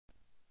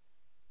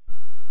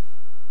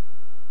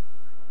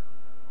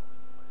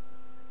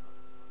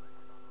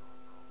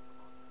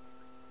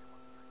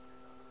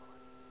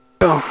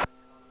Go.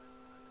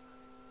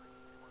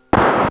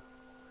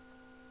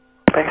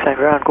 Thanks,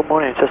 ground. Good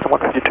morning. It's just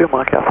 152,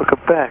 Mike Alpha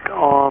Quebec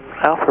on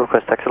Alpha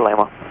request taxi to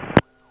Lima.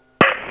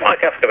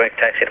 Mike Alpha Quebec,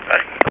 taxi to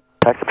Park.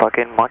 Taxi park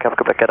in, Mike Alpha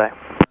Quebec, g'day.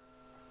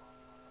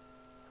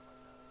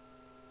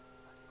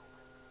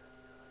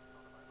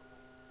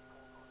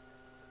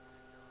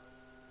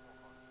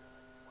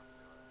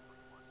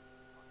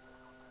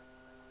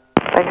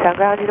 Thanks,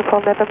 ground.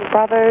 Uniform November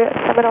Bravo,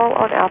 Seminole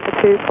on Alpha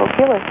 2 for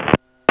Kilo.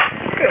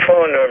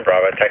 Uniform November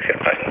Bravo, taxi to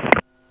Park.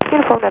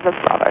 Uniform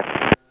November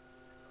Bravo.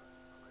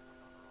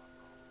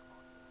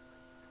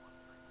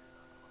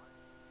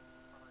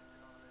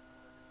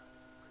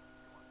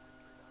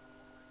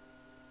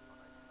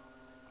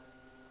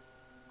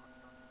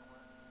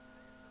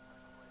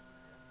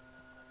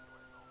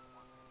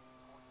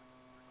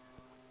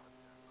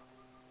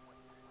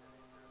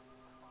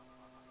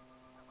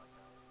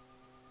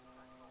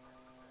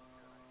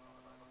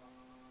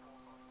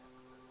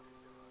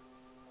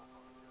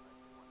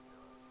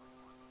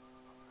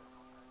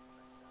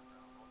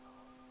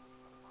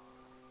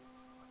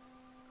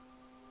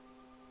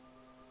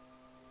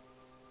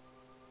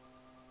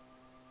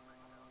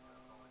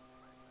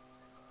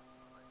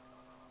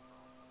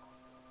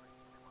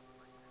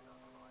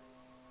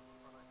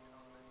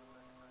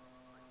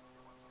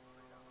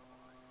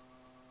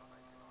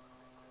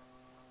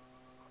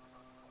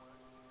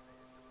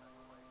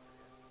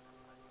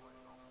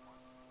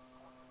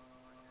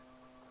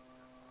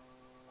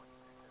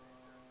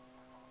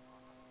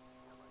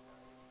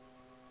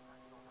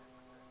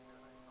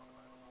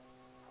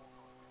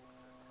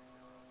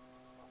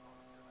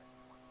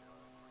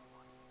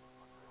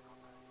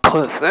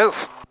 Close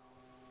this.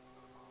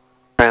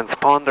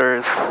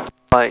 Transponders,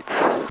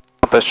 lights.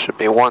 Compass should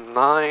be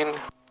 19.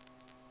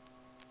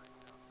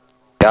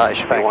 Yeah, I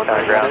should be 19.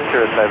 Ground,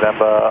 Cirrus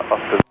November,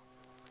 Oscar.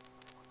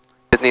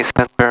 Sydney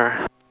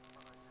Center,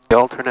 the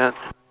alternate.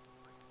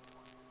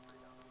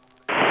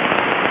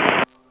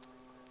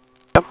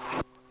 Yep.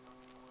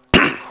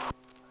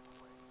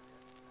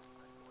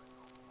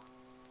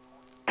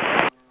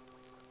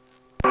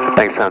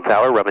 Thanks, Sound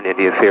Tower. Roman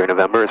India Sierra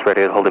November is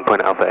ready at holding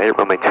point Alpha 8,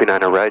 runway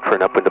 29 right for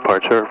an upwind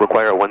departure.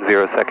 Require a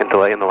 10-second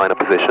delay in the line of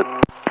position.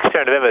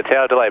 Sierra November,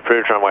 tower delay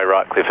approved, runway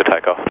right, clear for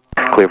takeoff.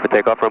 Clear for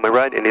takeoff, runway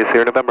right, India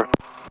Sierra November.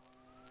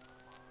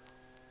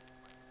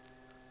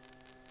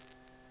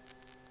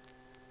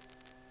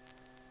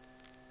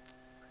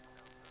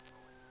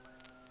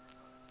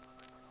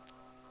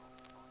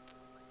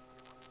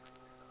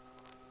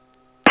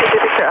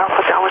 Victor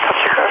Alpha, downward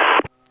touch and go.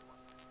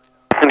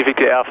 Indy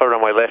Victor Alpha,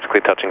 runway left,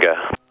 clear touch and go.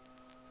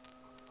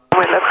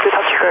 Runway left, clear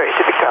touch and go,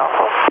 Indy Victor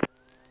Alpha.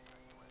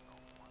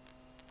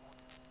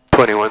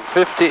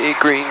 2150,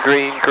 green,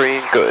 green,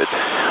 green, good.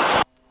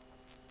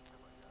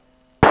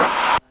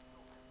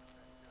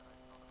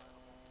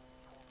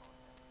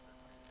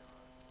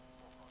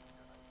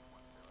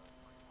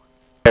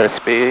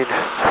 Airspeed.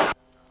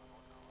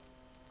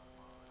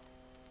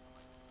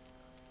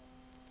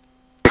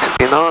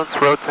 60 knots,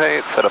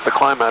 rotate, set up the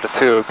climb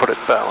attitude, put it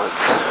in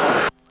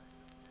balance.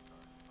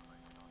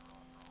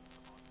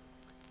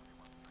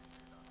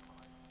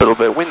 A little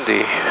bit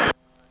windy.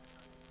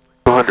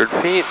 200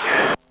 feet.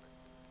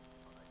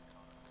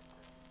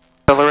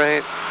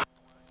 Accelerate.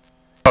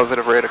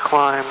 Positive rate of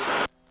climb.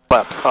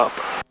 Flaps up.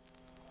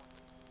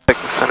 Take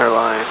the center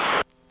line.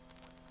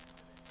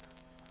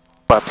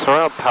 Flaps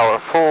are up, power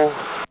full.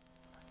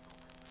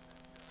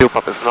 Fuel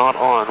pump is not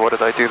on. What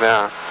did I do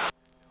there?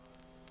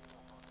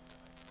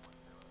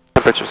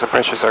 Temperatures and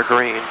pressures are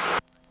green.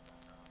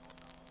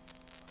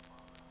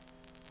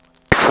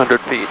 600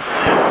 feet.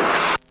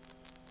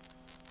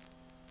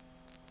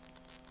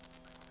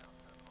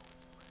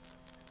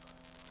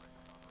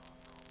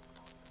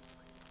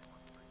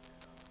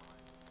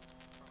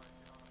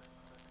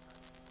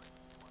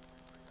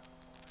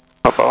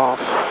 Up off.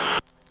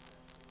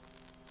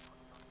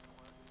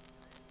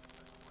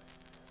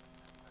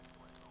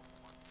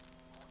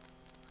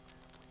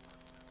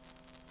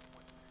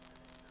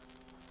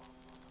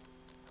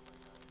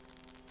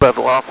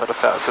 Level off at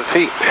 1,000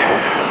 feet.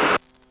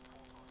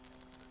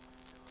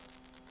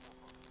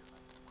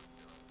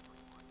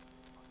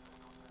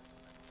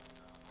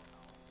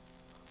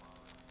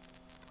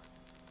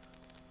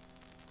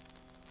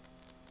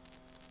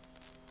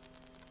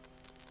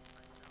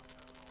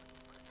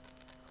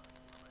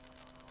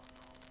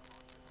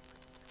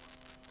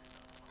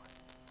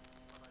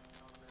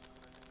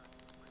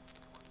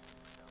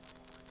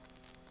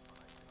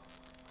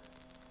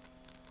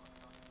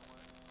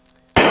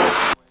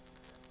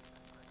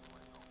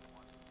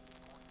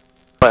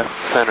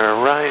 Left, center,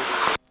 right.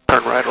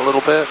 Turn right a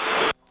little bit.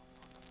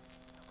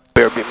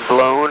 We are being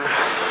blown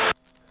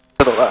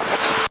to the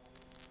left.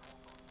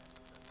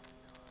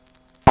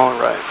 All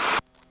right.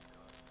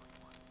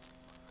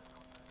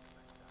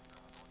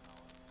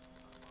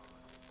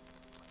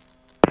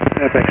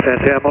 Back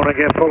stand down, morning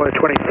again, Apollo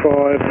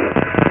 25.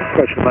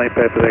 Approach the main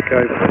pad for that go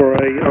for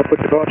a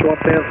upward departure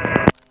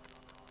 1000.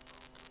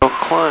 Don't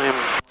climb.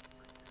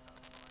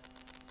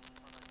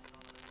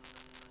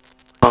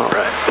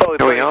 Alright,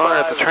 here we are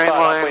at the train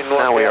line.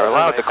 Now we are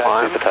allowed to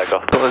climb.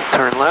 So let's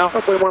turn left,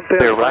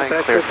 clear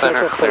right, clear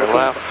center, clear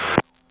left.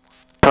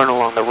 Turn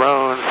along the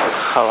roads,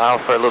 allow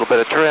for a little bit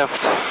of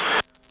drift.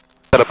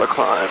 Set up a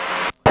climb.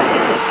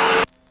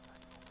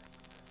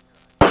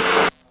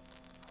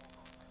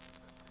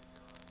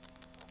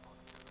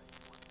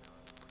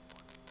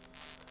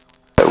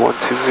 At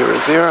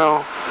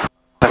 1200,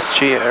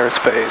 SG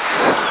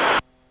airspace.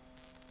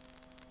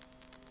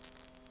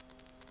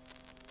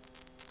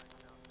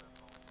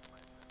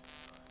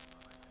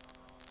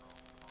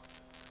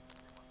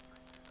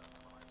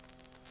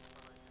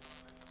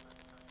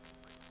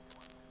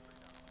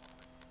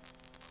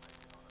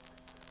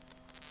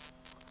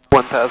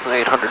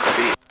 $1,800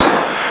 feet.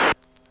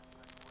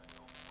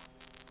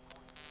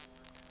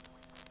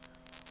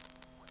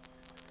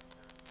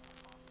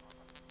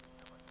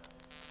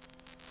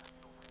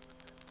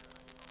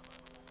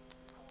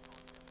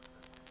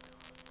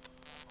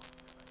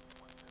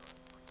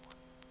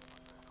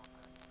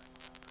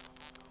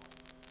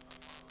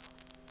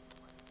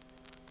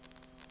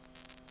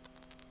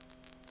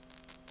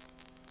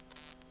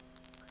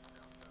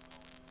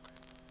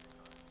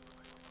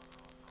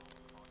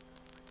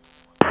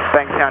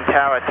 Bankstown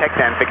Tower,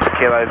 Technan, Victor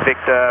Kilo,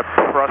 Victor,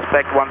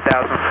 Prospect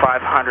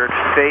 1,500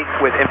 feet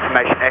with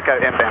information Echo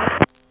inbound.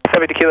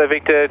 Victor Kilo,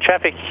 Victor,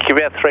 traffic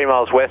about 3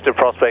 miles west of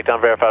Prospect,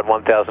 unverified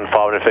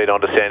 1,500 feet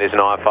on descent is an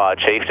IFR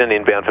Chieftain,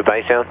 inbound for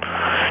Baytown.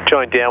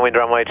 Join downwind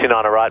runway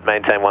 29 right,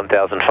 maintain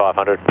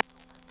 1,500.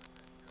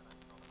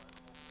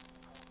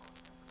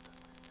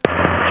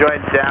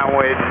 Join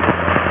downwind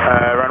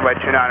runway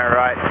 29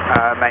 right,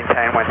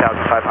 maintain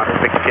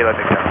 1,500, Victor Kilo,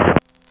 Victor.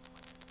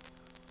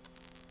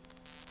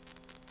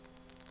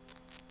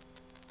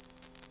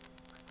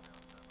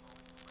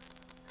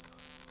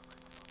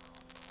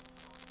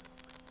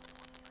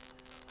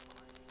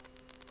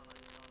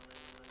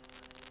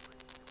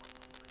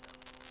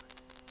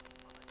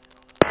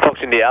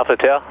 Fox India Alpha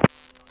Tower.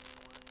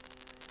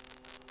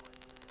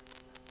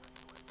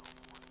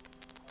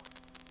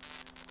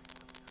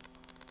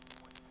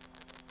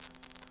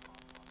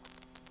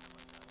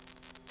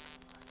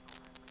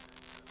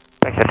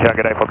 Bankstown Tower,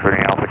 good day, Fox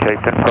India Alpha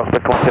Chieftain,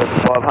 Prospect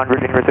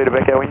 1,500 in receipt of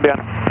Echo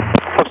inbound.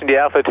 Fox India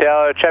Alpha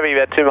Tower, traffic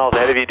about 2 miles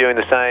ahead of you doing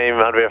the same,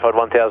 unverified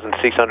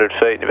 1,600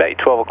 feet, about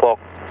 12 o'clock.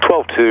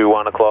 12 to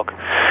 1 o'clock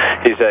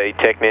is a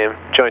Technam.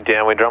 Join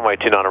downwind runway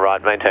 29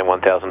 right, maintain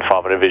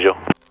 1,500 visual.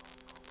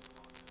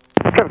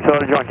 Traffic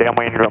solid, join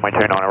downwind runway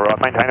 29 right,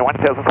 maintain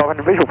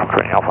 1,500 visual for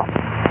Korean Alpha.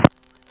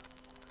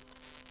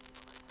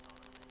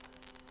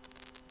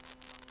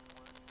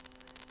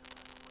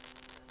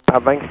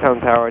 Bankstown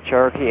Tower,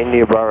 Cherokee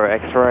India Bravo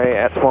X-ray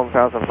at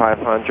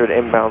 1,500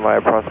 inbound via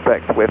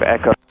Prospect with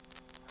Echo.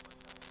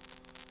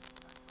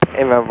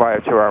 Inbound via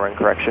 2-hour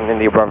correction,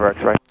 India Bravo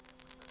X-ray.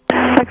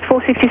 Max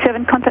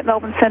 467, contact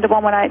Melbourne Centre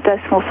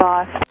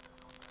 118.5.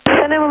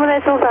 Centre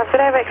 118.5, good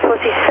day, Max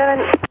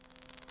 467.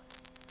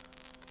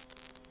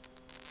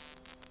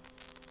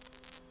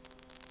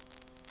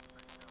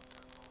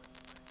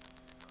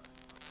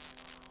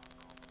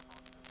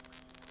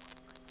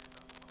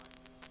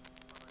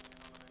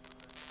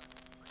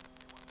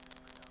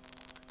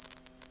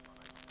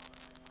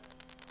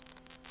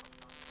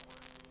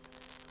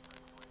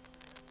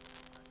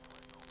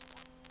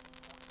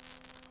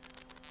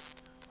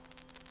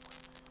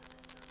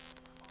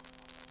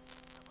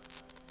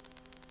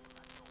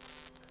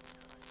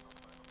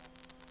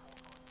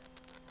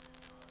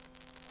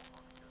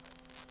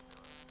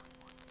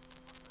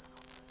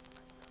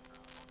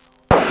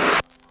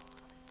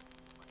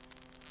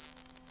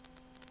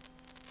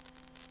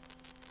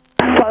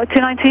 Flight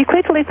 292,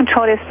 clear to leave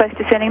control airspace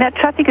descending. That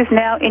traffic is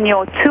now in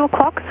your 2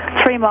 o'clock,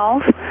 3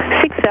 miles,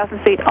 6,000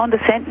 feet on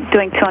descent,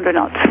 doing 200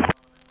 knots.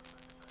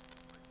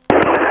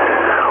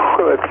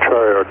 Let's try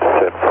our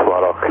descent,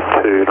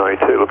 flight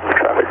 292, looking for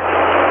traffic.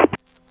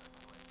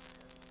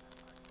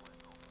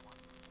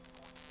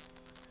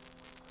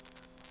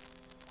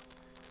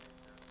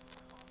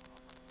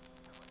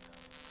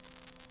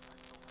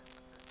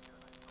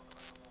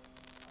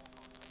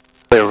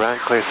 Clear right,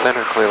 clear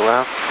center, clear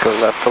left. Let's go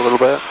left a little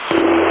bit.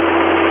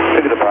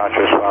 City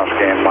departure, fast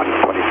scan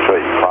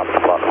 123, climb to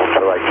flight level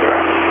 280.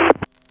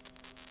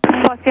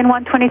 Flight scan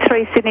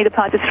 123, Sydney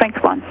departure,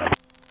 strength 1. Flight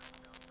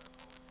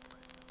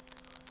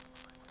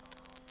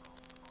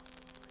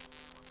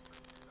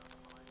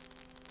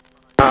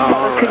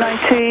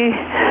 292,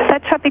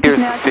 that traffic is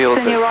now just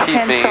on your right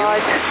hand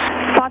side,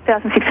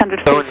 5,600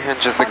 feet. Owen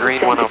Hinge is the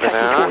green one over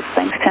there.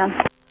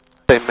 Bankstown.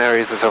 St.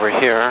 Mary's is over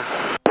here.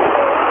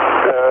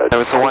 There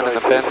was the one in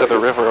the bend of the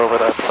river over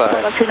that side.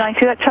 Flight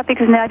 292, that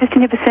traffic is now just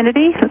in your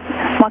vicinity.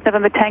 Mike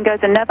November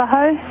Tango's in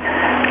Navajo.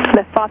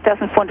 Left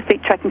 5,400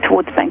 feet tracking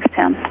towards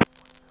Bankstown.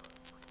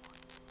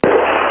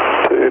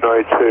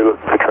 292,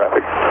 looking for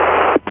traffic.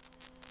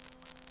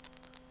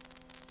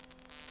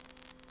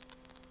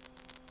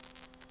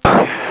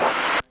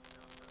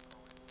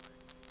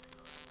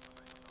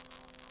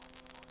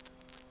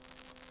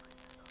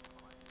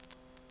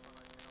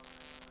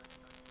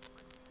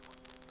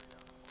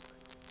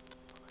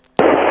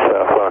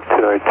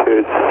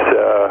 292,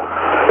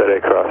 that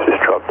aircraft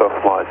just dropped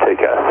off my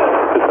TCAS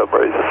for some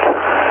reason.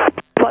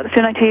 Flight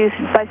 292 is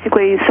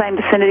basically the same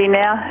vicinity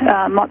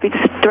now, might be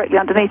just directly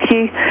underneath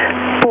you,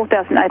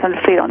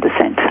 4,800 feet on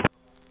descent.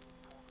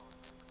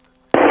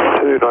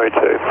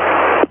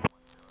 292.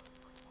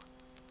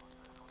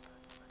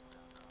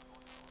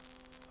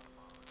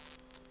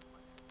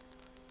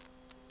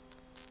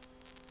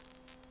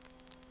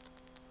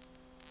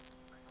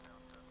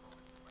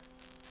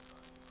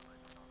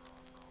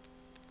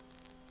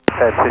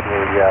 Sydney,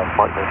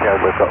 Mike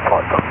November, we've got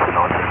flight dock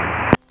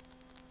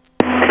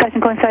 292. Station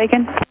calling, say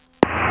again.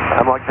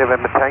 Mike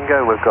November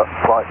Tango, we've got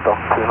flight dock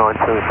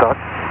 292 inside.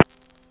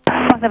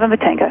 Mike November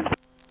Tango.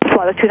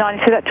 Flight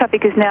 292, that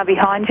traffic is now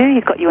behind you,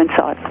 you've got you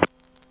inside.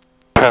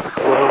 Traffic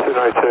flow.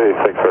 292,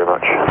 thanks very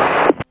much.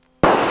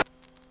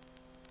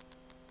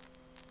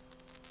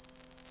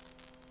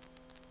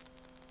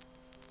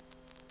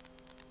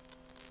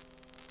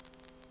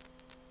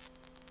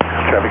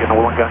 Traffic in the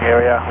Wollongong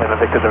area, Lima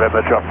Victor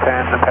November drop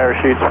 10, the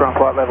parachutes from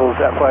flight levels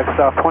at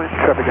Flagstaff Point,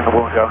 traffic in the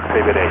Wollongong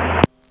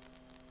CBD.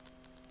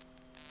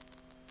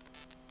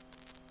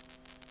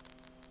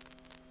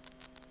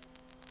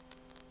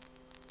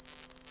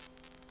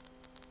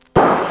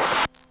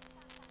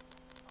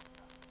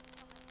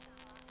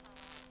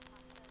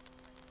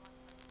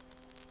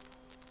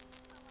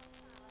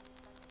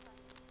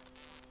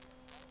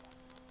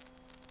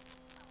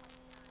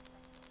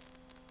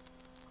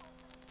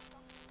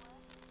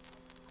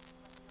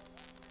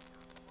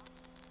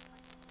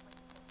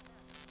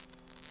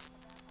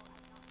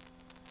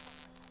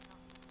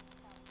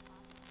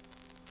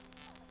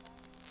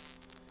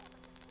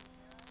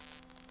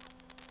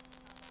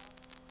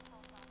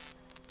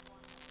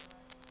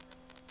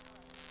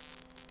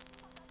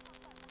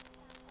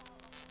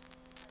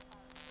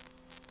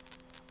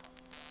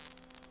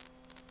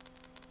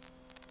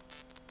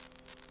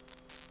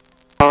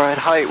 Alright,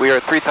 height, we are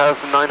at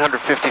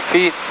 3,950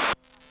 feet.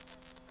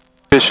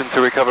 Position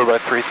to recover by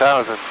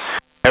 3,000.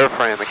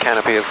 Airframe, the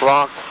canopy is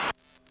locked.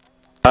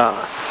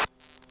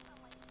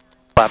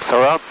 Flaps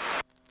are up.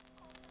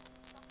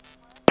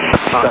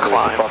 Let's not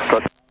climb.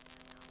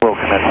 We'll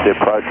commence the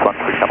approach once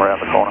we come around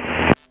the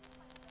corner.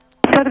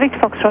 Go to Victor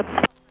Foxtrot.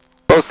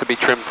 Supposed to be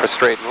trimmed for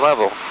straight and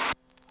level.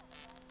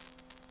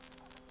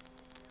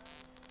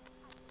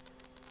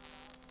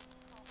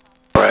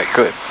 Alright,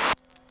 good.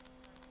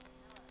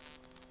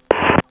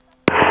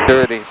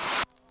 Security.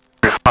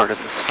 Your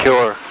harness is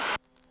secure.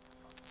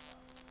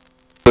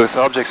 Loose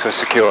objects are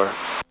secure.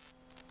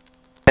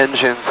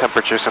 Engine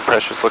temperatures and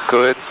pressures look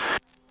good.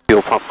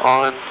 Fuel pump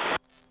on.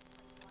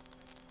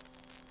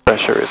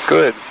 Pressure is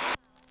good.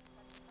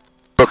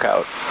 Look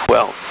out.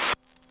 Well,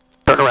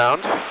 turn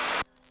around.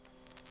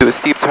 Do a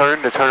steep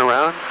turn to turn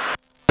around.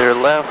 Clear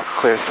left,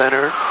 clear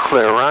center,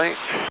 clear right.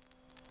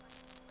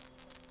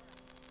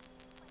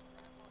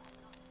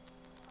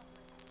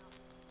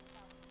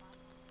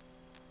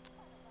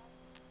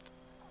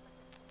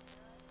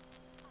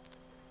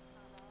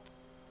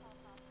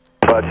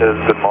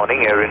 Departures, good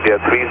morning, Air India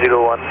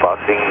 301,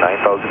 passing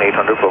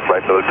 9,800 for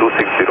flight level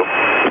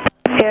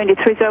 260. Air India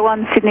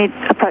 301, Sydney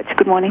approach,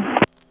 good morning.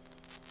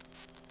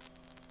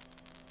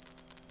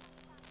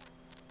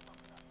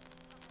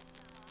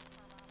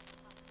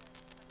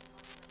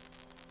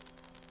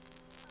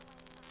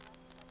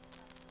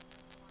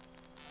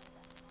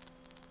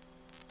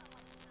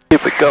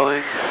 Keep it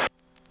going.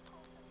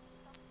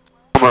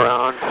 Come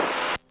around.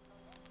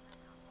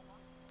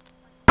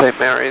 St.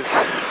 Mary's.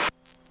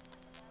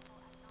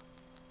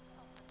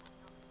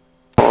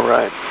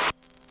 Alright.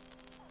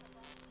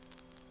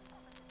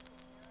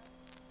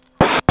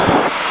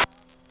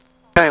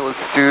 Okay,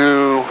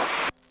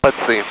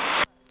 let's see.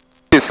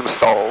 Do some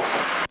stalls.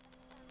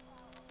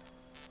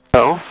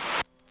 Oh,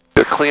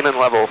 do clean and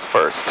level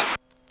first.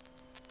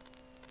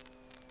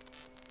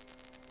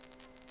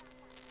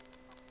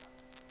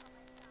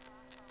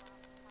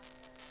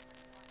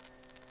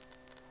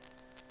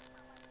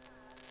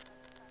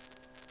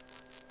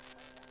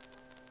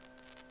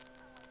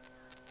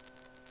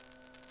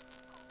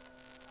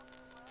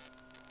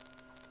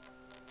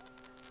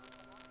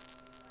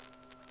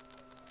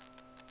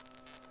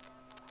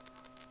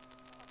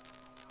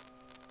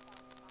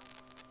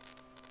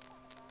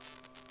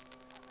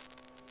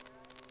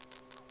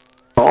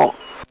 Oh.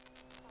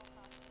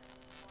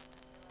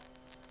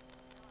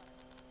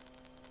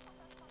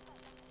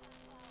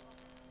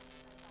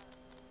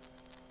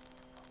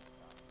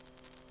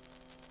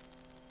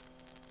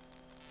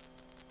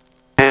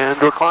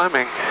 And we're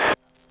climbing.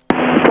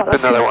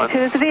 Another one.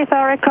 There's a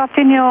VFR aircraft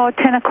in your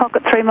 10 o'clock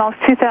at 3 miles,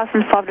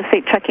 2,500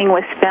 feet, tracking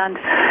westbound.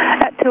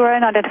 At Tour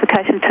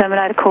identification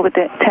terminator, call the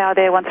tower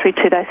there,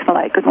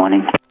 132.8. Good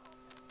morning.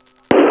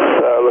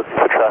 Looking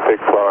for traffic,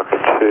 flight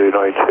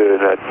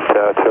 292 at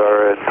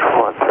Tower and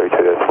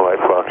 132.8,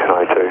 flight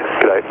 292.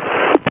 Good day.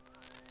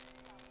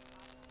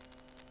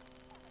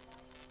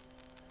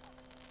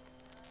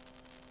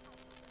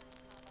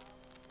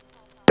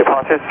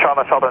 Departures,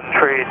 China Southern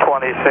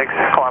 326,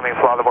 climbing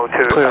flight level 2.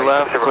 Clear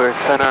left, clear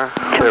center,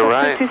 clear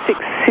right. 226,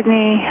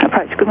 Sydney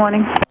approach, good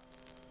morning.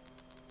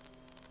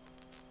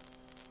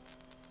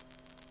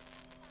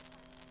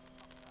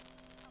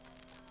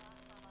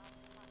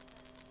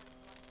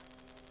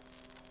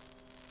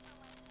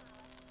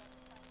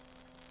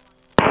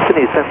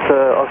 Sydney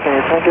Centre,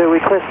 Oscar Tango,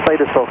 request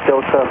status of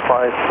Delta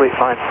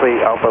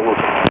 5393 Alpha Wolf.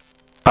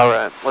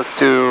 Alright, let's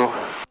do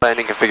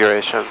landing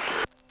configuration.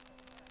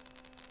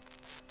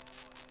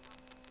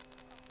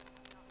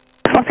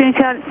 Oscar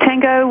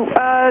Tango,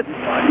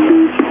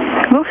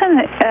 Wilson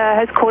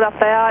has called up.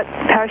 They are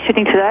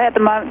parachuting today. At the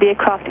moment the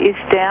aircraft is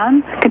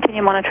down.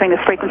 Continue monitoring the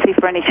frequency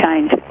for any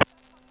change.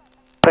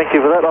 Thank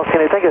you for that,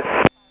 Oscar Tango.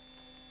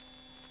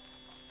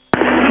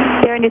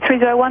 Air India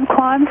 301,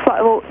 climb, flight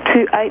level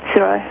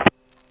 280.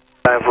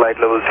 Climb flight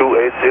level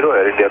 280,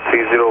 Air India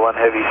 301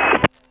 heavy.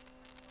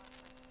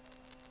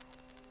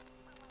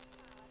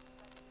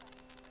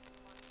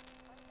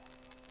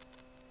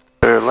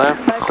 Clear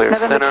left, clear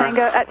November center.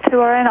 Tango at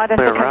 2RN,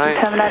 identification right.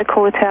 terminator,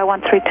 call the tower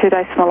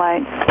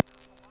 132.8.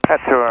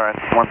 At 2RN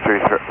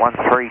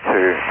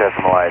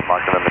 132.8,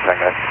 Mark November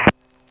Tango.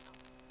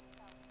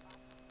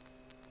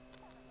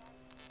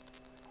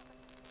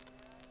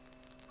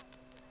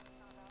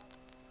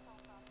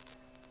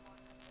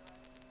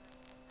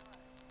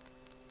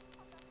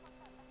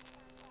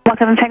 Mark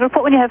November Tango,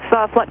 report when you have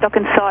flight dock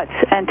in sights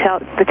and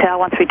the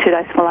tower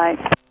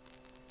 132.8.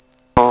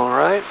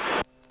 Alright.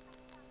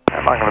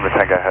 Mark November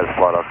Tango has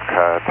flight dock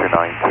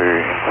 292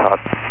 inside.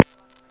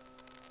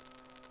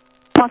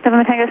 Mark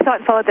November Tango,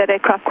 sight followed that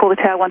aircraft, call the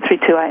tower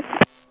 1328.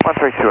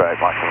 1328,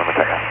 Mark November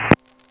Tango.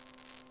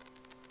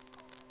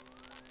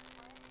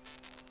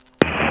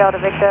 Delta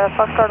Victor,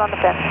 Foxtrot on the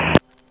fence.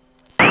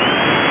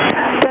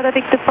 Delta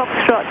Victor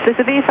Foxtrot, there's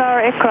a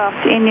VFR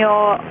aircraft in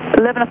your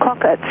 11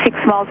 o'clock at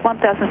 6 miles,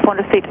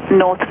 1,400 feet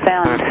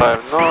northbound.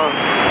 5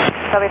 knots.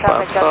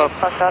 Flaps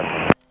up.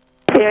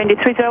 Air India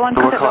 301,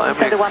 contact Wilson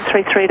Center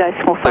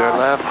 133.5. Clear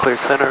left, clear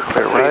center,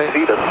 clear right.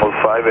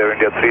 3.5, Air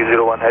India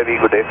 301 heavy,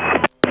 good day.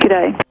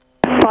 G'day.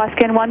 Fly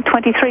scan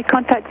 123,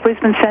 contact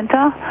Brisbane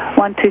Centre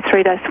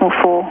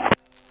 123.4.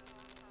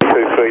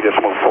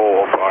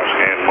 23.4, fly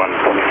scan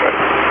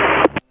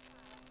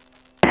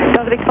 123.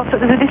 Delta Victor Foxtrot,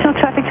 there's additional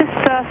traffic just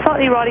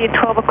slightly righty at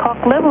 12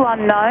 o'clock, level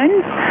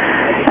unknown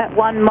at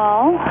 1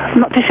 mile. I'm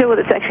not too sure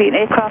whether it's actually an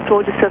aircraft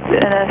or just in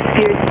a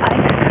spurious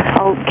paint.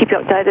 I'll keep you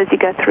updated as you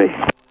go through.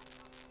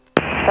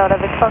 Delta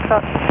Victor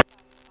Foxtrot.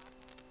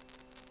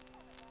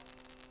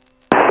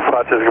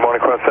 Departures, good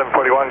morning, Qantas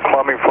 741,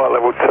 climbing flight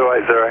level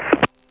 280.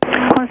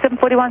 Qantas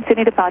 741,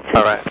 Sydney departure.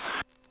 Alright.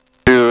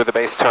 Do the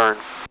base turn.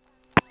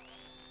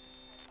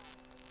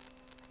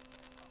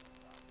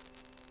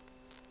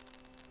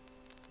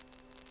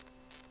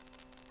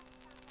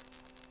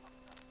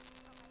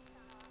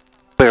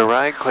 Clear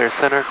right, clear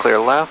center, clear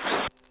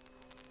left.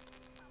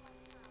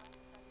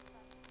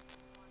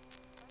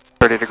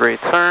 30-degree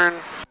turn.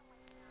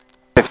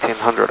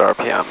 1500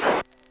 RPM.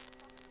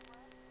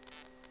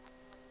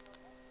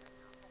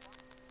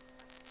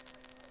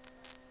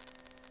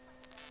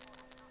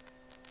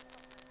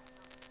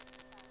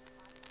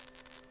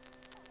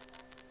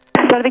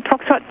 Delta Victor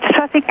Foxtrot,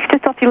 traffic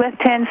just off your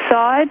left-hand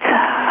side,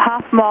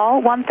 half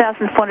mile,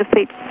 1,400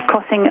 feet,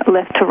 crossing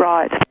left to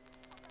right.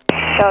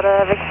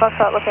 Delta Victor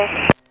Foxtrot,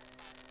 looking.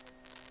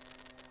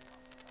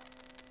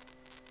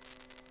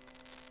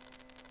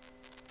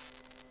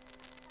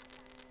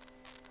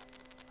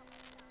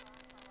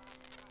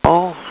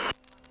 Oh.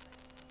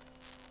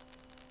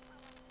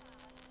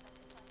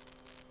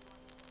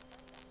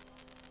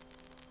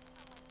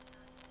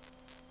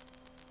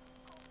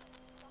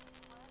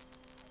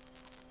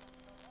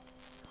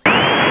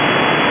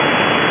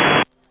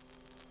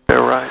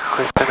 Clear right,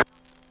 clear center.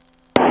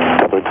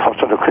 Delta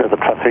Foxtrot to clear the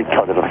traffic,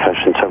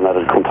 identification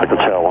terminated, contact the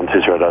tower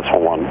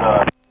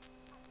 120.11.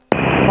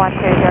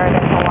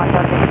 120.11,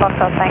 Delta Victor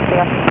Foxtrot, thank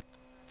you.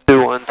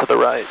 21 to the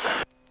right.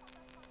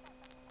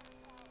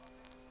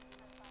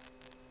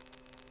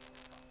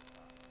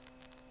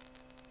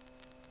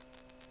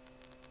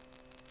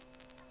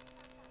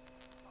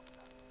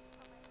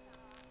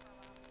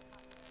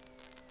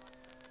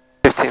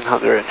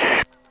 $1,500.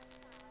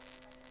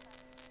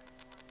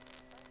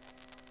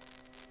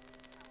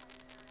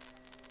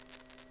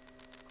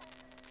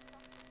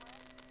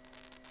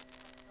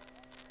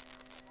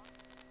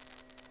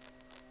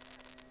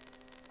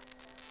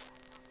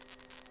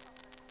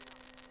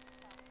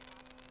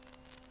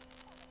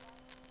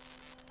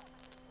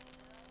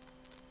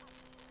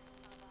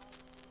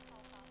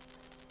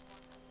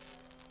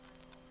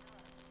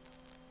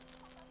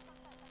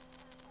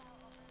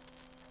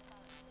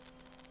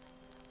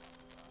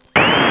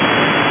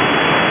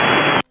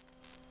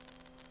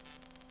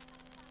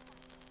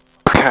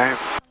 Okay.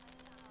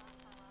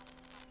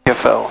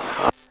 PFL.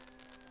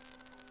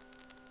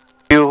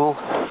 Fuel,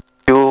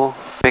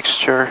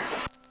 mixture,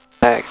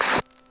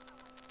 eggs.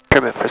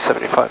 Permit for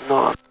 75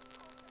 knots.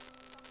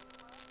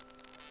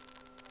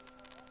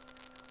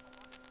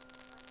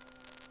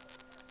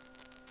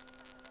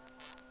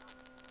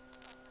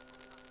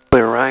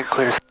 Clear right,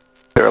 clear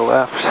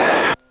left.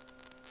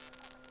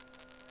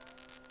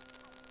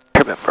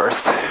 Permit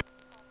first.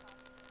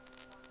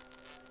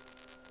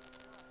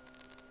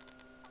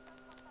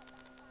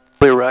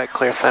 Clear right,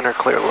 clear center,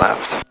 clear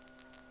left.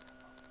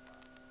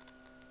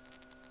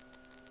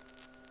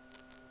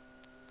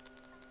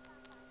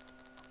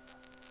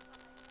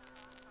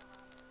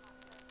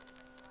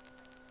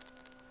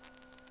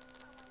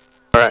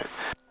 Alright,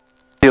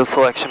 fuel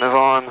selection is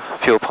on,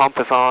 fuel pump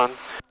is on,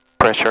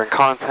 pressure and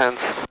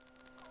contents,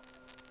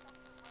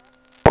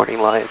 warning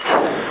lights.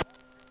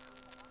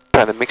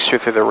 Try the mixture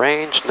through the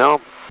range,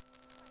 nope.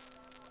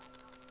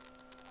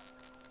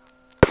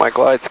 My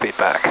glide speed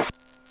back.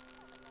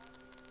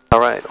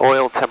 Alright,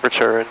 oil,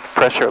 temperature, and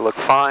pressure look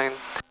fine.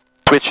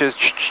 Switches,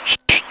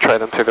 try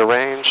them through the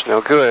range,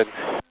 no good.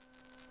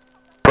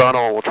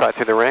 Throttle, we'll try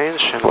through the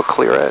range and we'll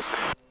clear it.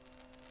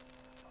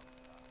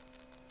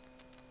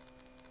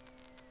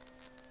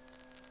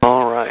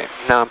 Alright,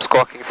 now I'm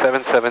squawking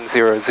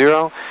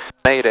 7700.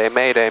 Mayday,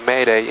 Mayday,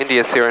 Mayday,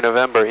 India Sierra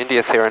November,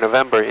 India Sierra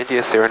November,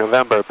 India Sierra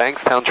November,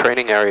 Bankstown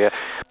training area,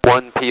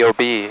 1 POB,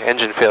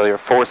 engine failure,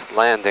 forced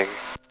landing.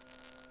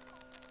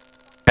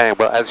 Okay,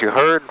 well as you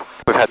heard,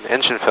 we've had an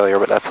engine failure,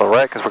 but that's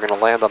alright because we're going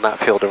to land on that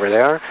field over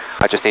there.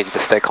 I just need you to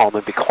stay calm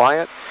and be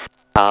quiet.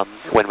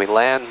 When we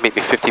land, meet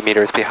me 50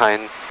 meters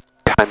behind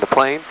the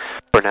plane.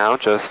 For now,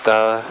 just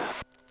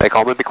stay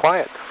calm and be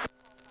quiet.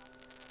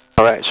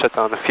 Alright, shut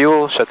down the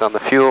fuel, shut down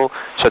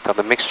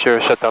the mixture,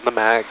 shut down the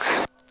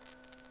mags.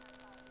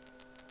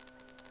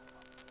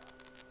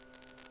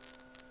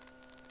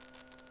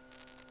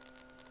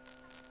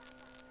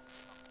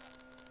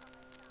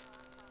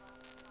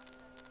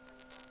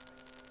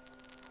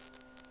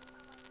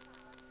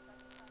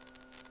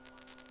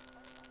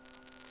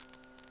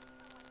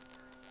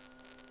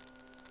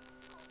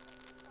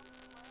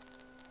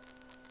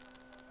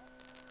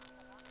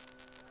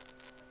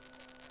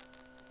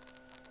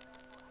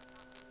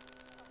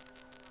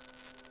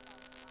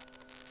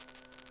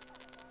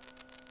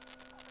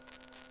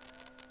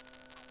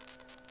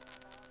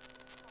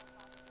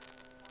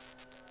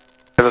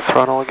 The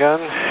throttle again.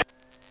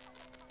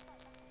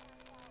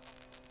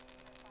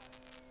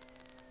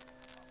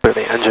 Clear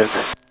the engine.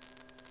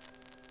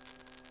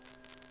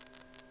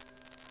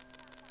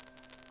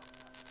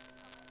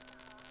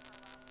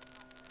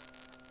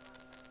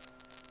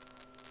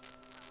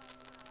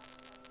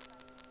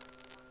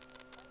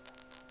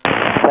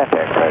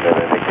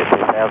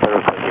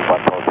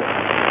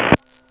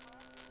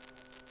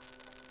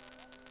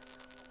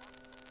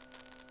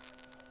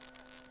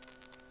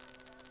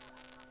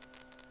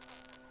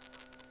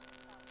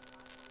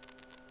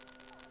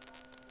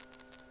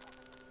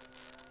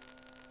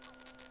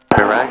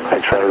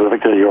 X-ray,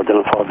 Victor, you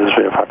identified this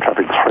VFR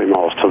traffic 3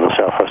 miles to the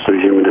southwest of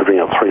you, maneuvering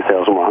at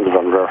 3,100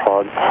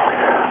 unverified.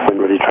 When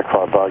ready, track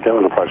 5 bar, go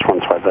and approach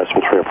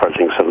 128.3,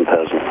 approaching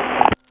 7,000.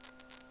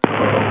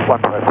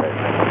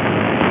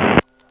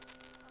 128.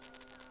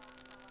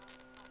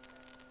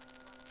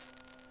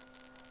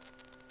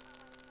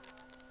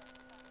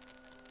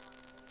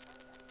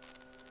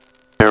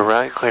 Clear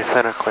right, clear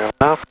center, clear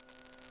left.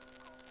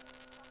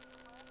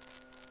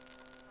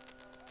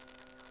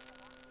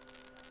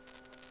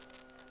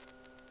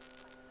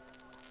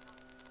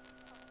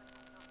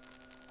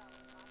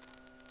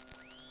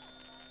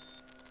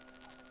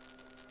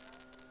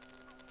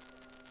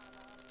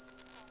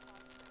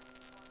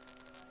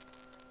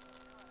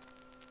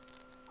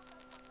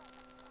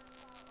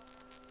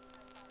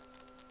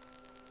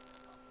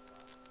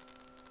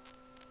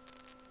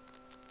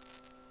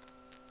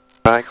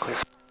 Right, clear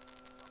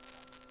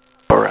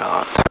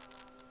around.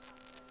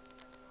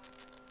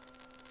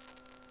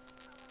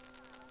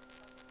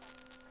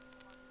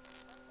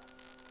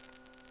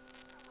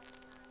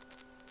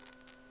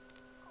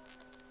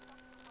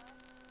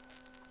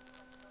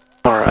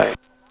 Alright.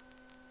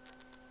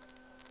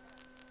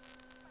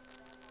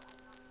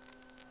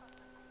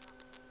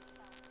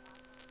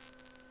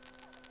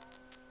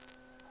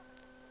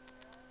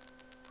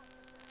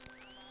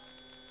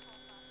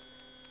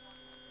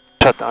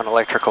 Shut down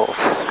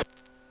electricals.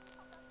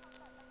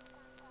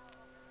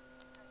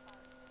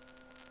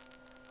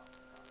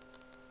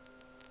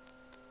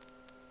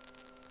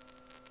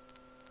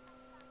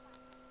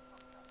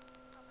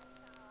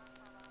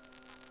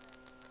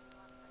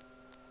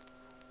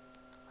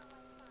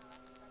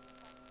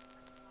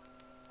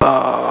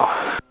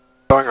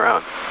 Going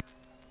around.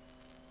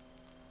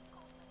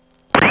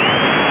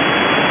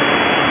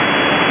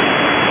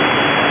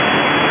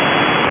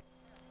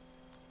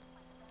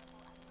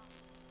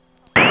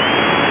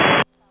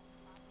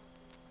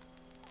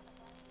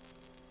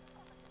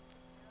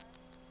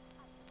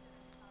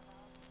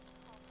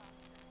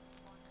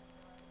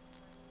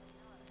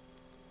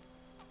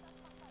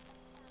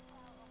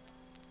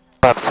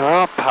 Flaps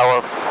are up,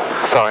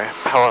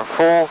 power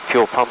full,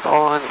 fuel pump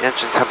on,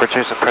 engine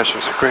temperatures and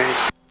pressures are green.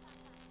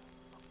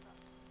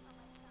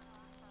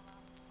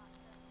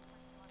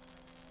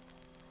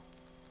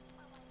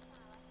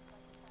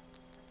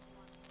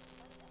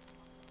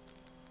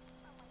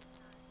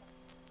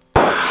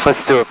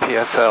 Let's do a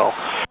PSL.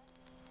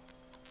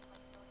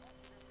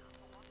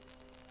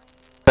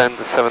 Then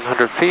to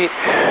 700 feet.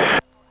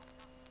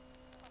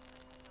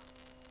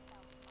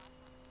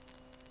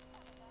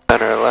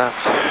 Center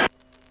left.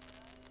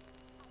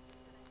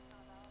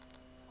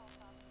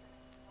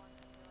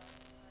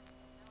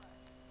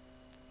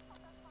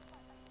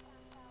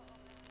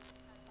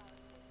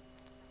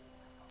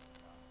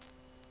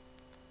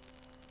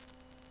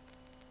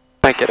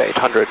 Make it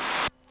 800.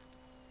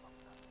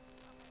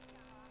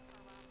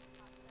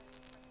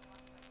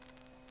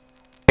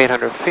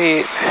 800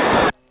 feet,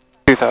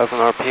 2,000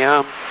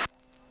 RPM.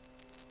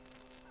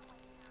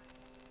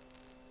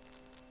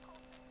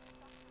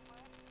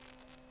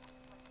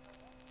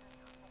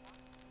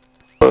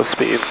 Low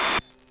speed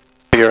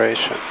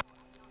configuration.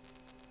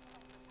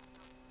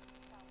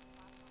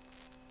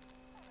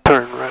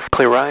 Turn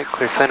right,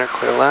 clear center,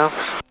 clear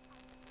left.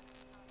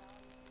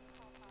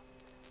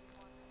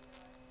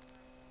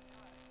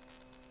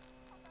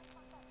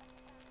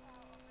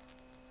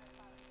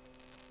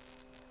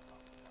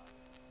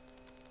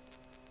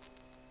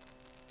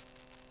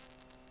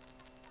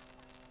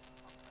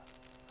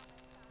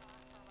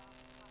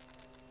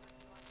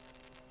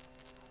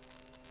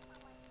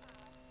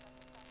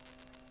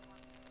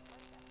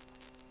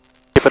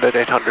 Keep it at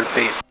 800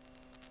 feet.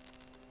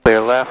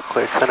 Clear left,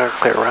 clear center,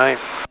 clear right.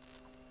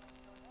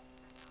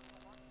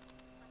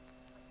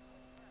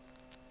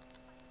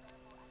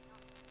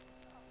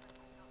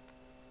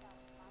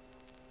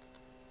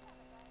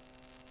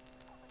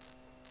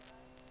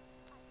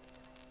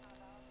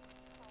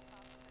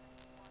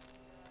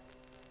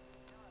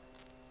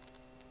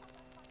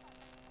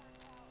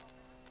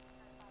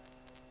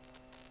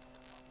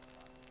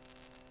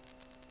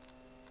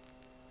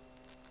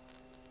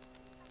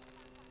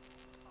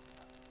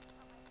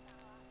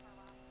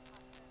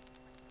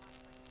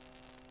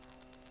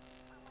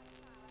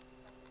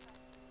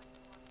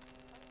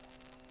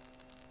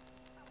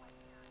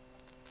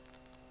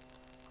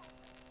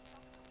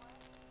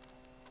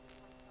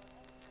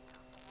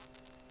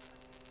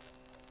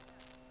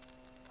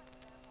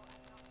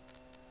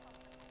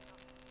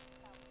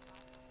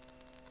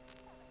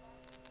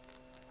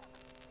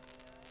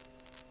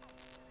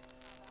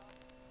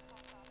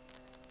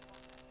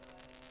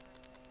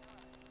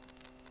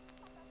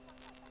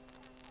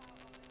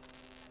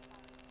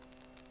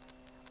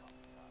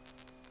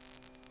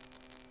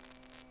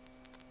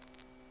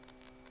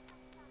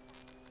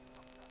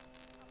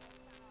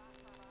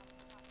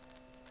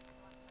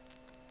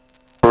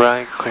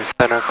 Right, clear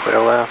center, clear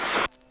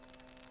left.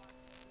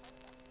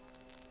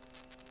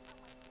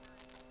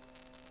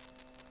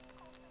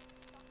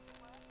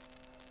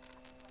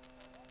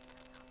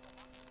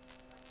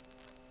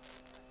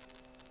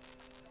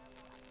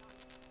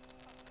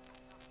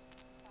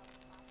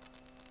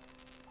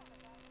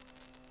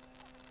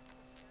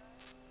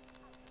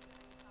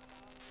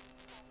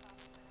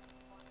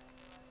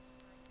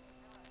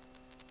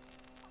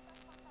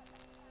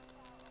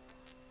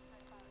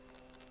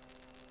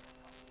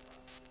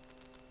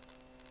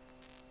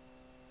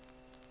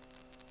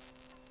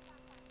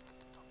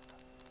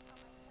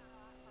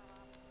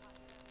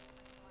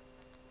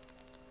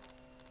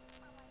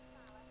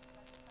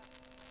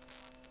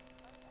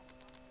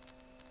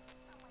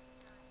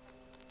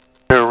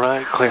 Clear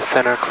right, clear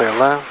center, clear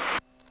left.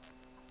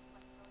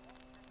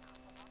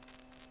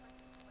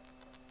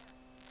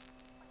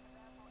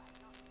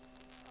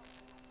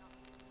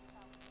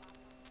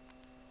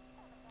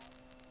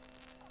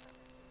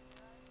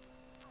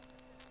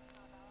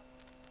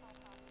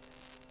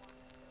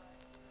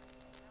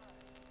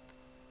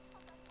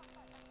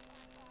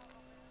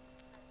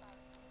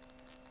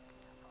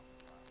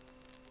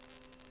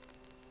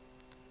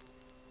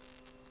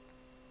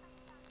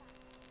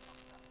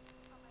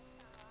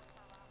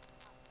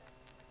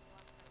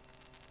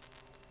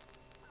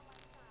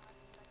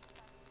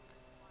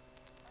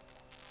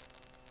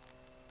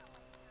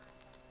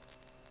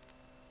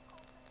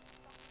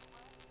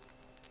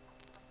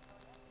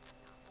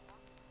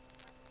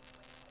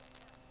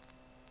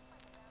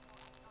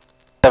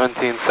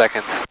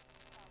 Seconds.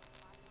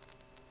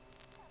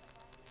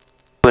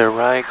 Clear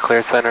right,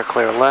 clear center,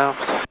 clear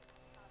left.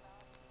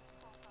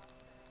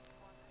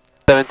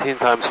 17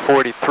 times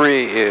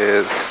 43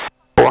 is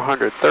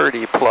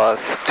 430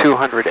 plus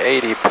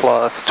 280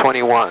 plus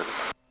 21.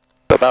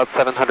 So about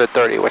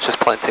 730, which is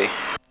plenty.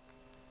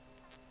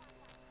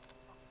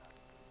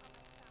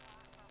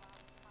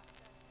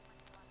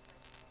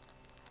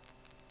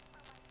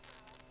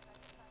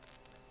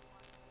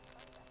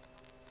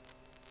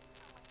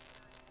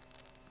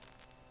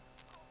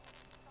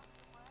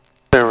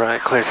 Clear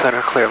right, clear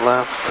center, clear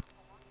left.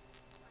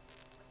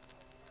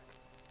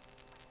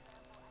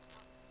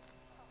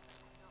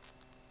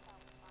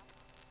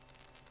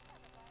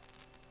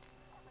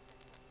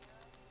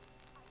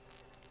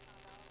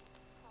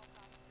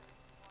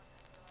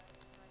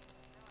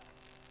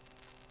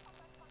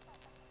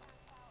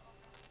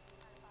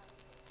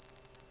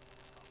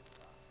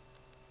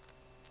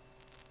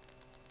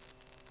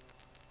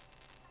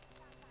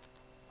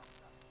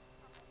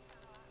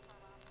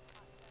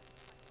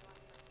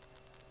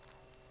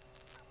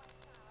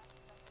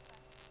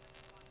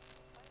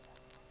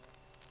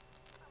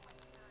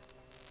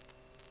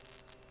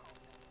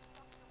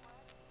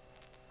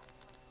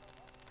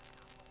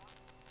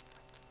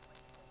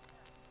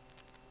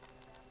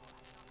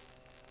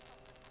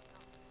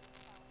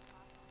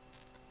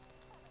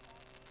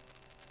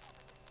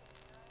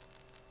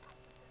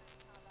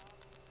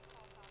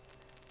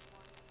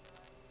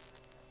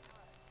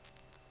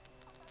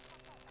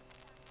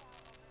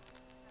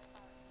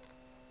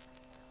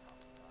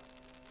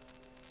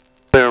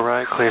 Clear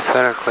right, clear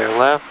center, clear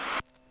left.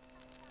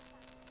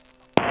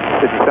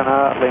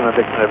 Center, Lima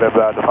Victor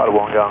November, departed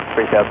Wollongong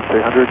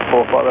 3200,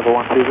 for flight level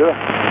 120.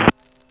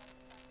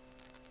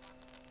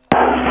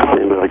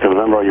 Lima Victor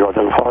November, you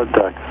identified,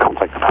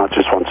 contact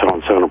departures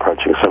 1297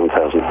 approaching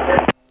 7000.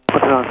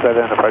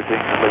 1297 approaching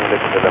Lima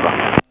Victor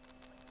November.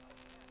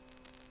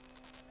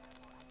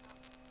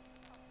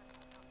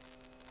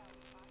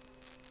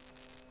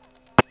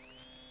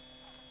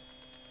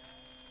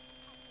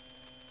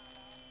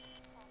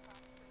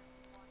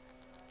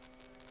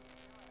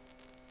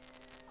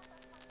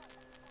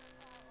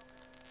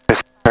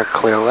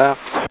 Clear left.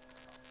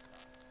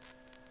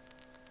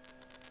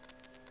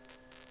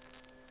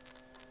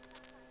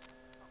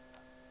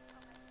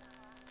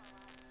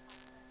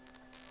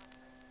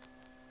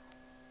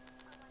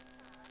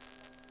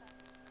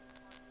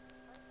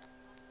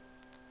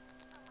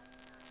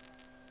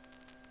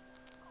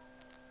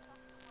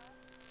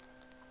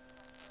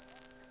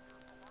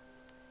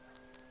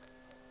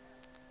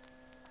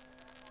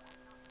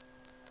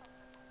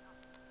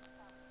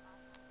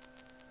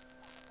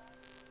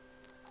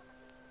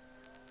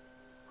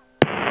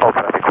 All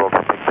traffic will be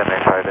picked and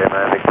entry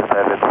Lima Victor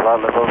 7 flight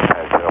level,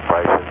 taxi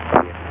operations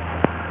in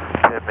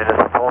 10 minutes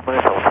and 4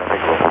 minutes, all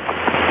traffic will.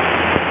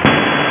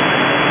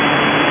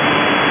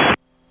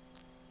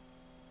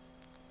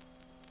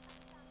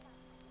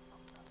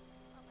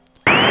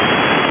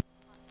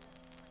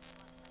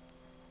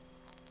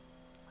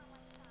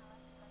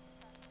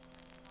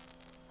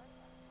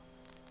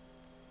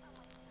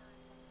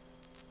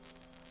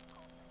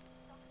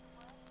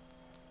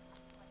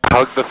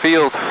 Hug the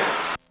field.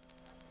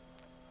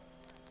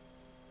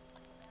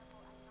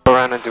 Go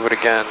around and do it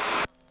again.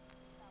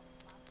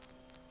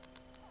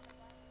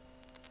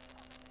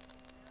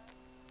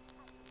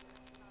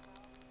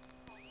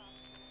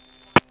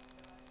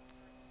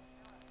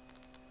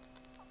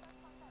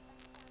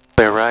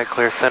 Clear right,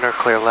 clear center,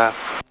 clear left.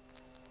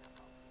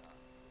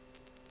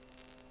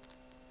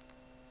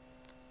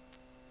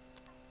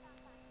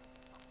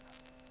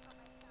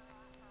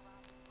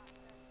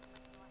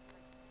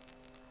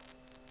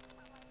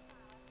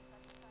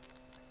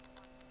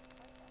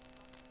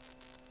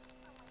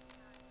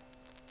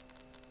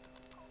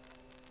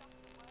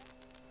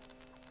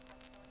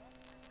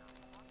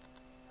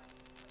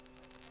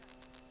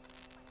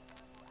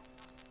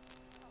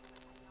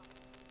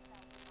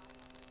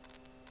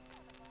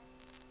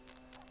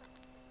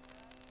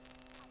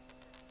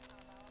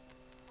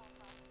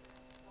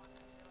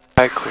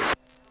 Right, clear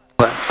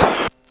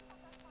left.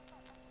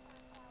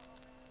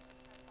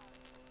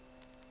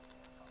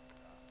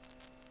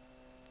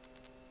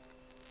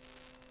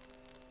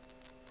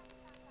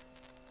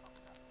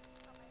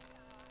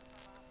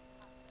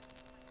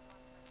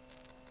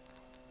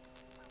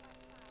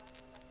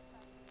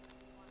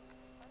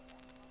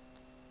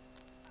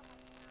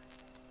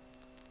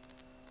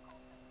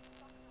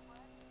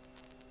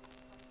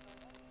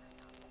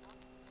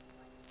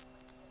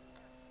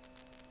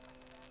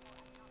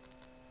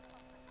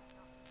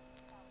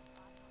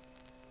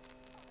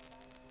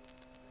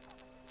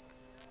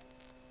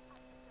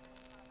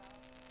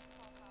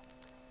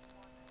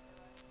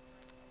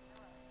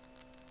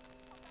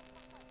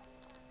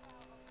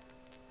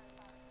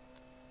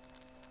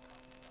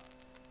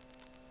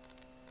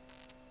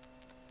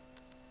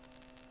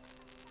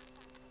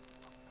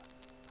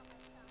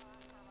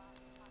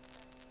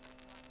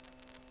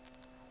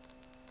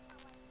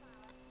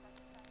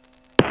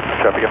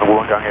 Traffic in the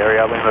Wollongong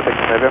area, Lima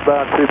Victor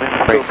November, 2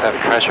 minutes. Brakes have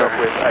pressure,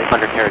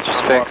 undercarriage is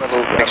fixed,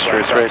 mixture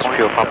is rich,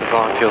 fuel pump is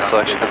on, fuel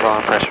selection is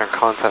on, pressure and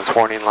contents,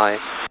 warning light,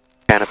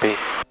 canopy,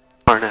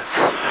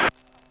 harness.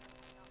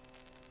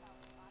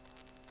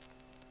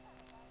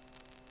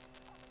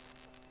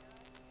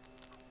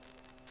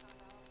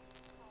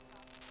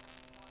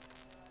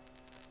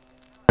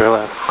 Clear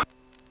left.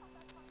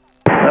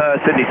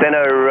 Sydney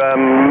Centre,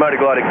 motor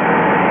glider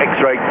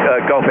X-ray,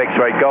 Golf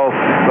X-ray Golf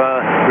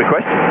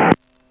request.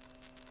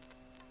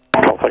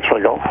 Golf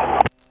X-ray Golf.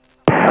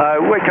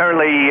 We're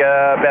currently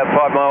about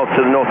 5 miles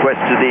to the northwest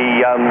of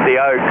the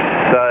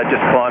Oaks,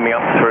 just climbing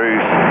up through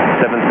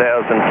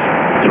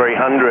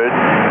 7,300.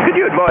 Could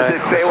you advise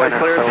if airway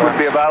clearance would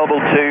be available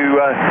to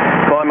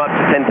climb up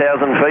to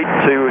 10,000 feet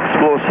to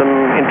explore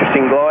some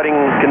interesting gliding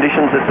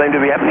conditions that seem to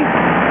be happening?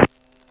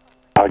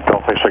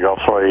 Golf X-ray Golf,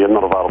 sorry,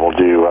 not available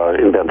due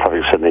inbound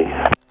traffic Sydney.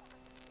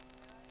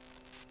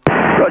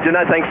 Roger,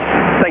 no thanks.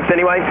 Thanks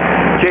anyway.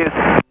 Cheers.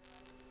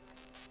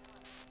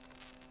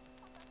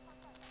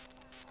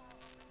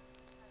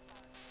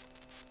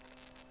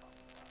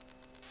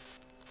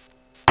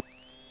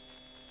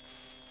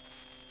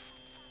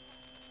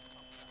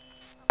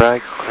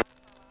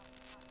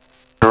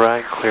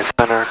 Right, clear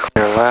center,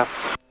 clear left.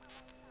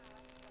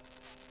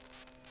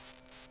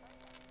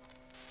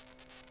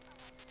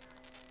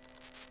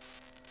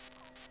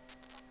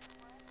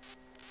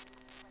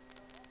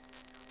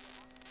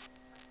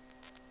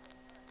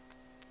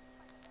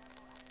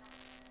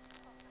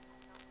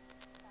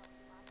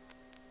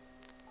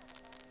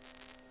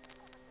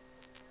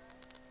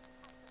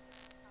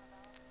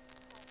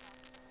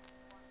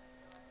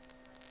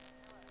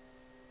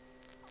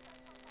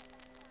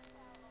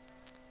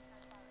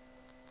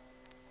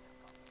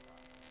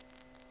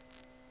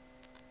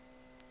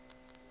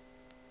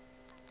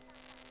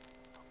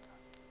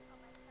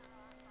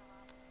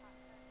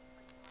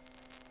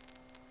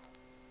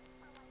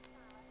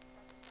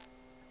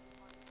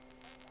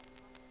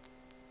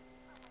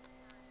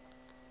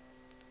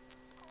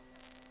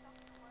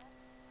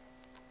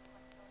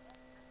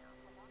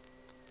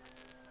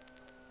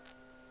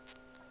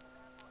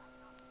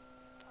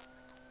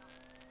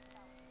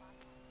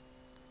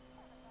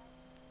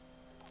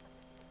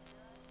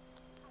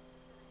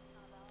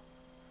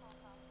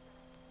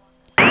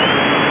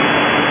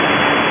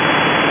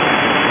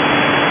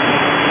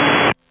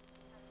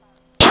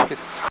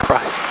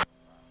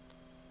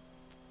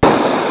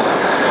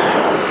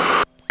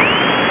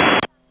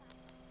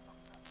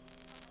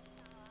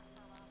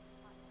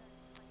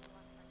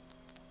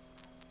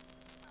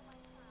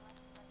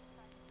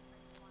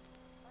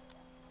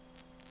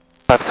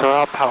 Flaps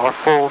are up, power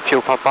full,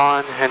 fuel pump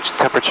on, engine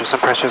temperatures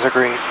and pressures are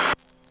green.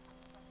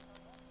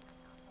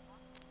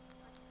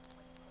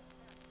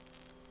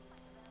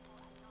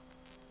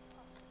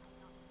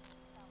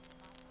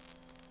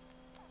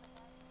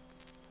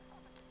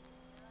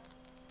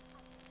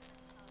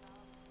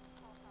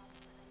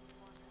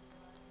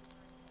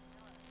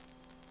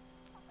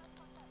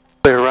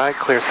 Clear right,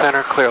 clear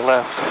center, clear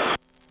left.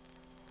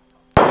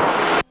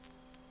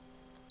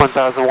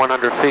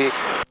 1,100 feet.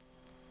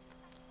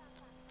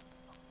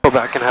 Go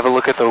back and have a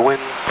look at the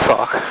wind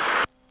sock.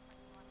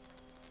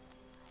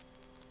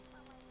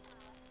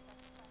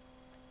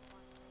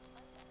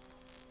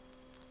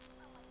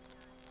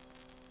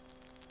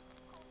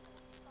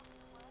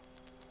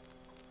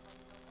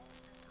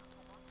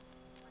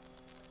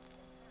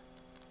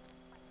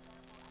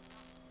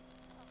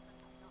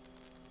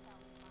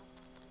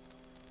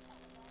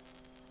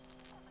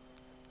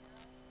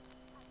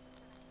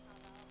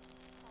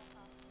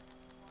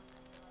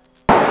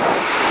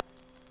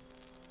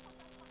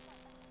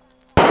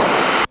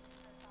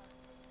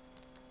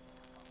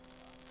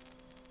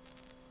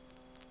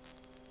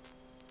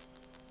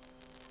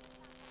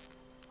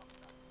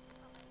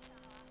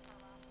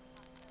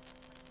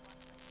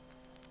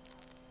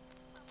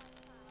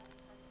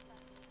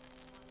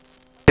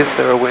 Is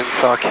there a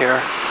windsock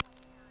here?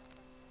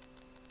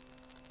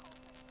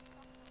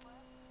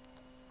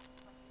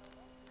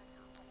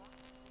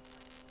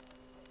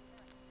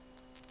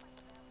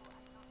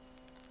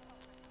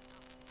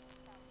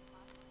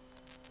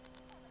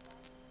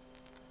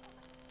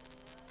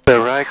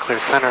 Clear right, clear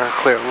center,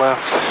 clear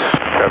left.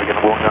 Traffic in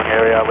the Wollongong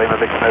area, Lima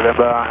Victor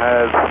November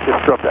has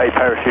just dropped a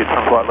parachute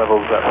from flight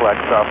levels at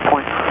Flagstaff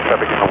Point.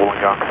 Traffic in the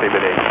Wollongong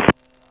CBD.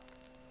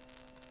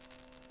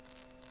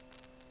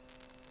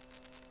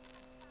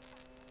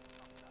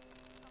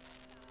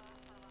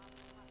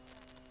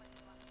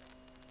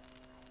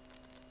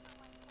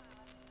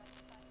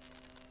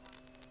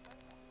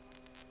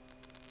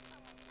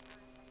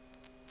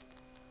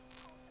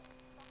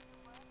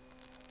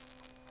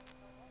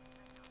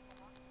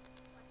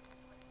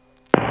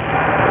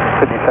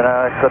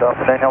 Good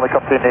afternoon,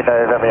 helicopter India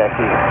November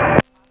Yankee.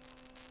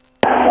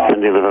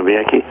 India November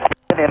Yankee.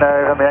 India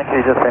November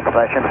Yankee, just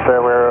information,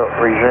 so we're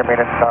resuming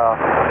in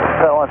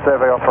satellite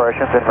survey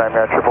operations in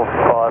Romeo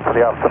 555 for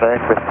the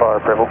afternoon with fire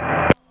approval.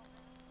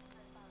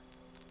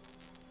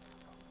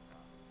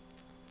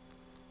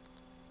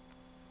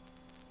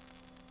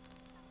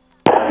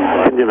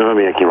 India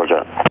November Yankee,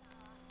 roger.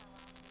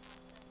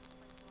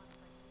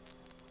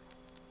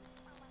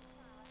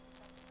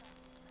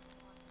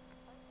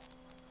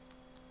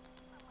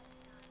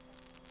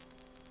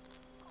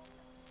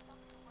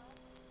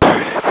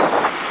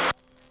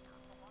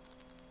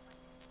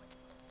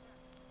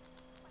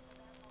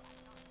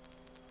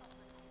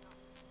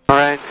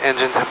 Alright,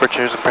 engine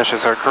temperatures and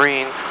pressures are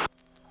green.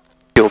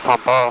 Fuel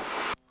pump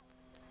off.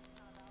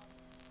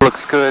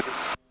 Looks good.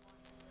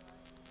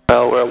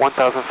 Well, we're at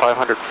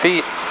 1,500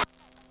 feet.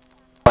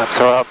 Flaps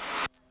are up.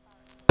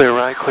 Clear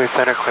right, clear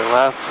center, clear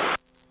left.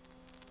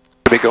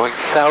 We'll be going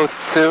south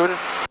soon.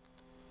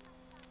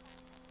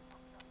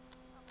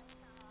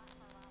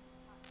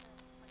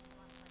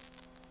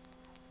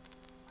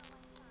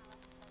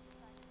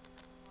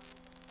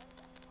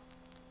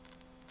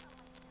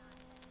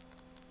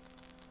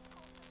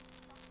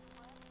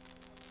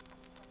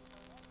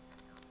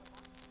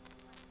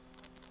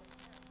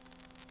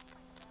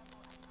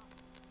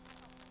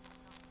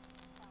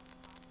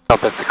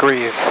 Compass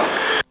agrees.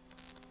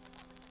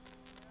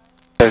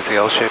 There's the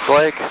L-shaped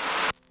leg.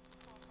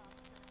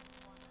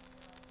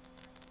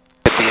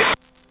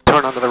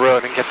 Turn onto the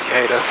road and get the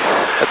ATIS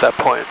at that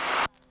point.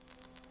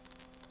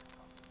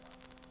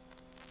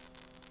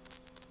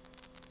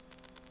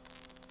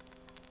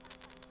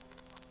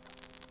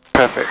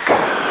 Traffic.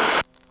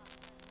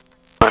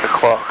 9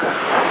 o'clock.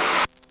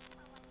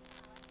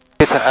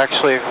 Get to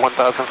actually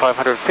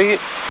 1,500 feet.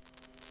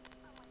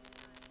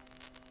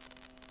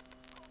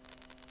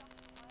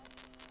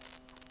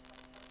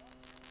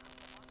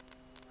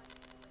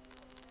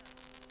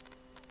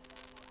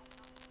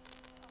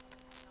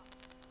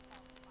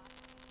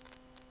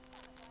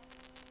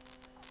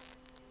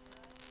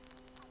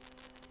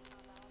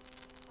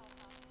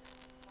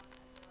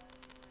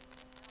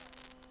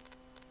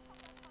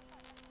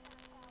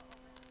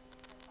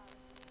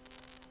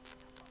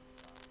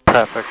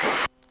 Traffic.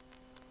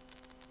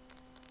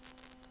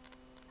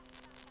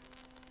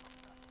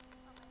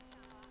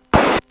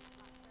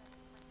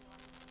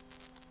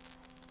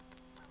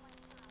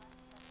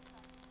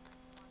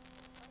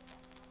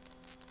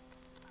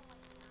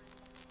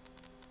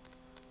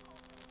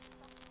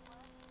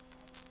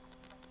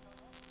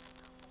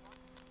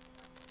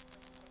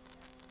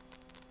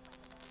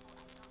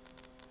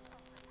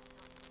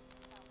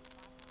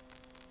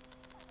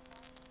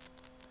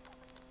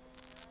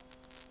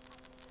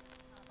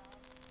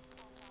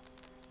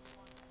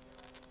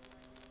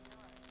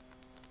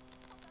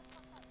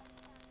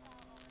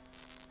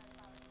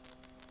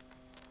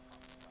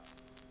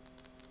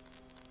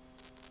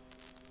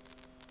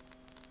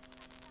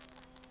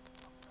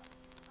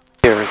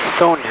 Here is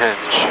Stonehenge.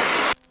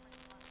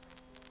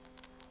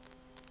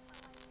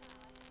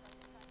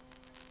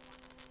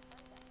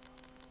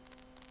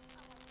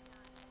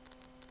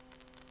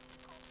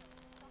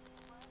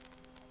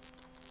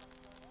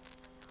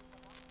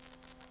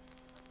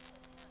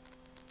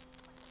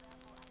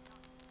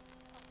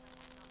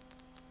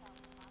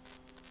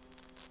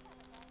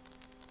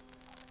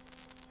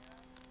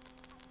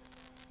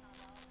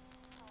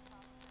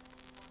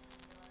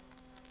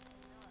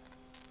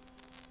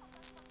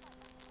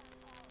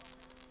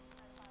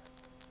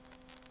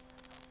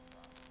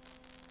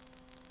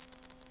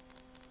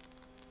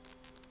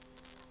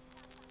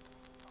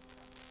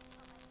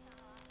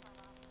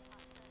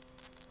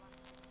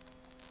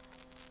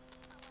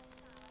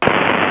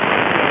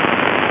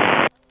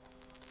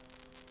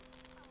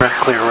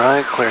 Clear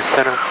right, clear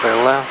center, clear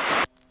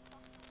left.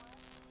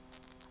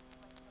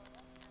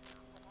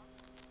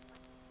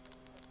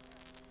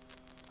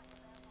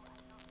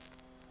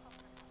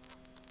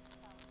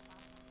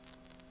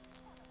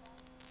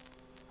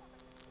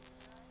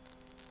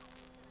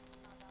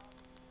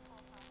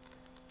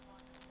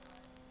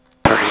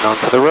 Turning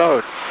onto the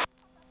road.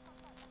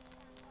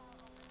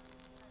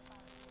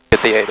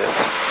 Get the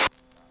ATIS.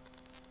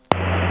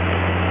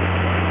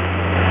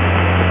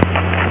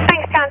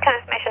 Bankstown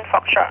transmission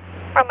Foxtrot.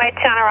 Runway 2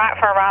 on the right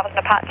for arrivals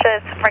and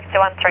departures, frequency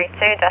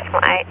 132.8.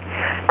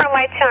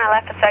 Runway 2 on the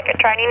left for circuit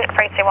training,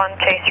 frequency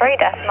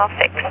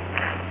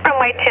 123.6.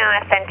 Runway 2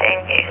 on ascent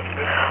in use.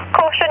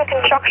 Caution,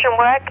 construction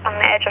work on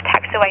the edge of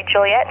taxiway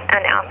Juliet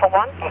and Alpha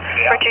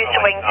 1. Reduced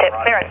wingtip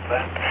clearance.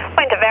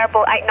 Wind to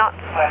variable 8 knots,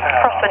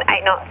 crosswind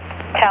 8 knots,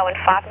 tailwind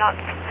 5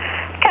 knots.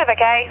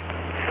 KVK.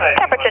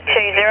 Temperature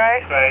 20,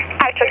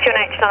 actual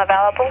QNH not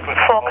available,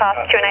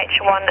 forecast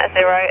QNH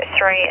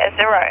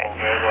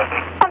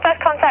 1030. On first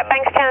contact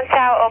Bankstown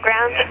Tower or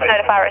ground,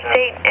 notify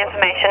receipt,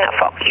 information at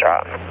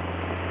Foxtrot.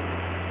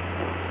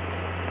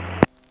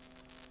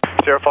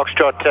 Sierra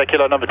Foxtrot,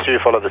 kilo number 2,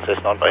 follow the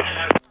Cessna on base.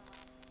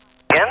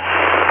 Again,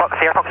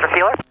 Sierra Foxtrot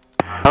Kilo.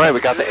 Alright, we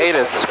got the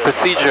ATIS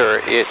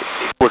procedure.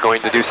 We're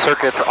going to do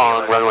circuits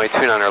on runway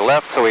 29er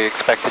left, so we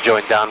expect to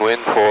join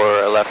downwind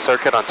for a left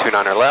circuit on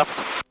 29er left.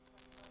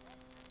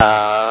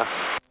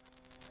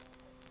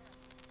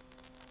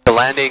 The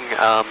landing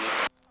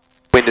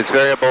wind is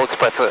variable,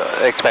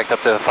 expect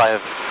up to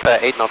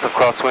 8 knots of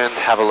crosswind.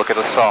 Have a look at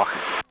the sock.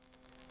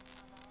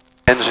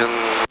 Engine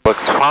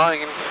looks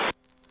fine.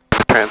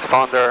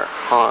 Transponder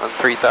on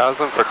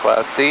 3000 for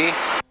Class D.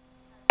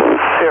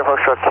 Sierra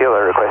Foxtrot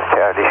Kilo, request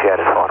tower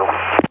initiated final.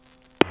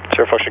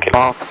 Sierra Foxtrot Kilo.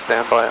 Off,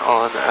 standby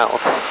on,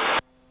 out.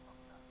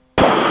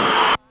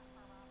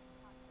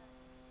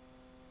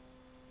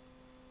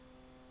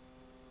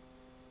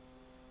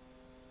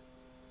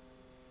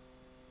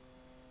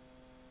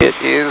 It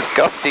is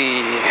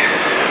gusty.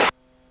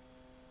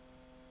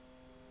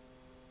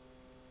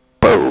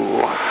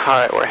 Whoa.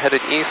 Alright, we're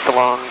headed east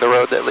along the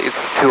road that leads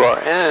to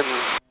RN.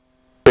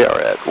 We are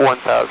at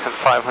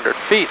 1,500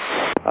 feet.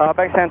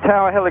 Bankstown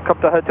Tower,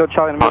 helicopter Hotel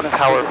Charlie. On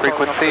tower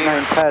frequency,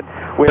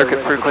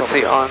 circuit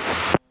frequency on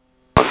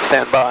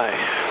standby.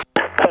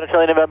 Hotel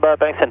Charlie November,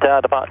 Bankstown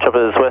Tower,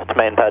 departure is west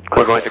main pad.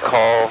 We're going to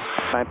call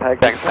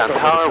Bankstown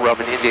Tower,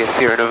 Roman India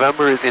Sierra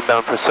November is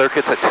inbound for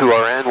circuits at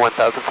 2RN,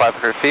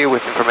 1,500 feet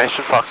with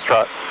information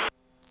Foxtrot.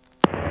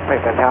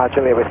 Bankstown Tower,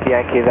 Julia Whiskey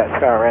Yankee, that's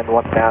 2RN,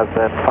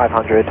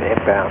 1,500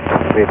 inbound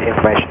with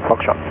information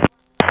Foxtrot.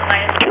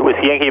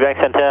 Whiskey Yankee,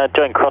 Bankstown Tower,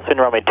 join crosswind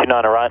runway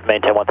 29 right,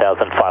 maintain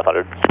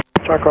 1,500.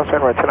 Join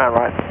crosswind runway 29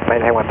 right,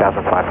 maintain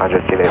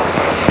 1,500, Julia.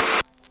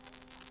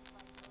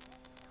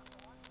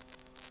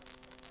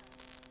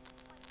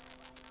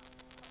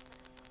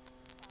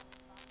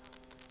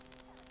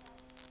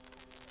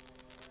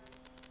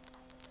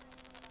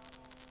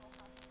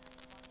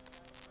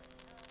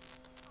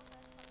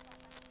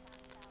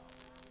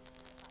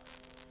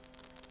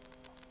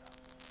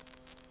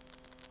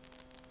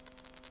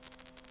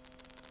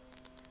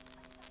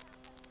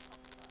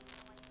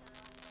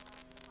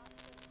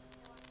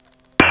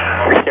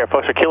 Sierra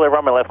Foxtrot Kilo,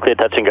 runway left, clear,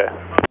 touch and go.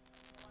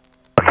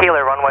 Kilo,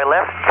 runway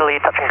left, clear,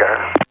 touch and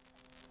go.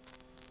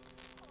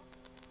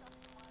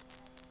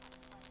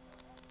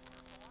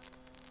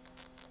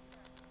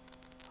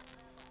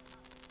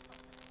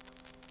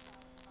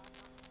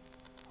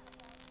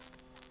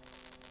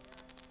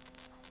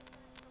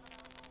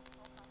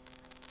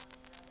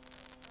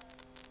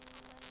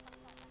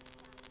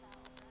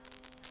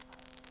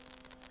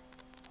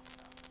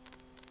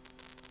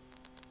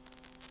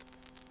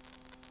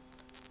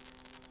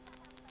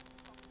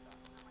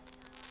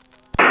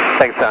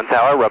 Bankstown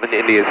Tower, Roman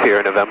India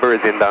Sierra November is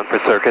inbound for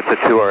circuits at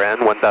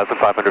 2RN,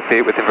 1,500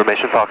 feet with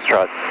information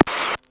Foxtrot.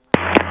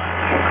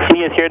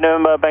 India Sierra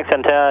November,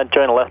 Bankstown Tower,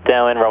 join left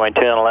downwind, runway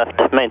 2 on the left,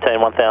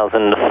 maintain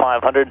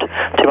 1,500, 2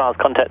 miles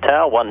contact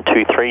tower,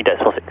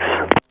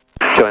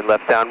 123.6. Join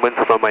left downwind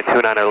from runway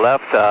 29er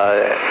left,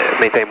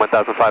 maintain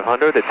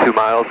 1,500 at 2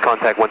 miles,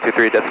 contact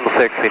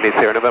 123.6, India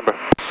Sierra November.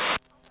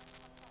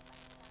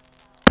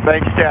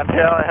 Bankstown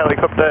Tower,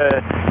 helicopter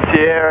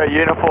Sierra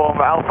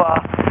Uniform Alpha,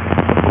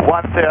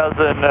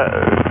 1,000.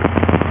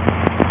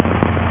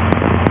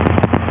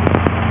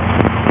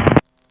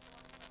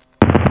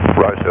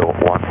 Rosehill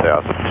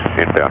 1000,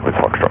 inbound with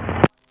Foxtrot.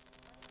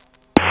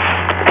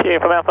 Sierra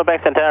from Alpha,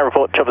 Bankstown Tower,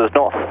 report choppers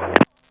north.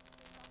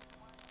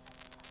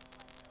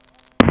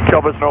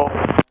 Choppers north.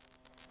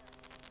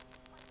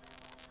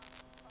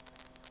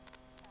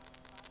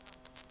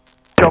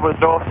 Choppers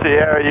north,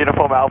 Sierra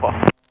Uniform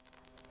Alpha.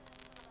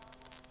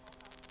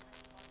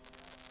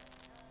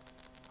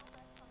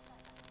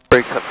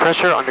 Brakes have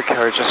pressure,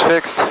 undercarriage is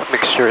fixed,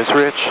 mixture is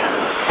rich,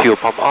 fuel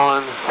pump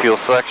on, fuel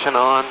selection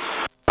on,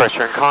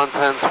 pressure and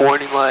contents,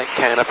 warning light,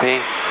 canopy,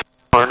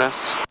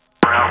 harness.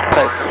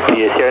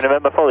 India Sierra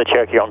November, follow the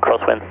Cherokee on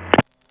crosswind.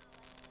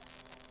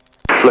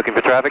 Looking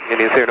for traffic,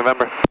 India Sierra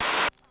November.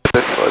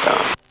 This slow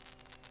down.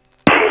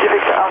 India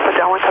Victor Alpha,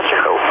 downwind touch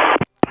and go.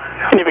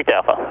 India Victor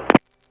Alpha.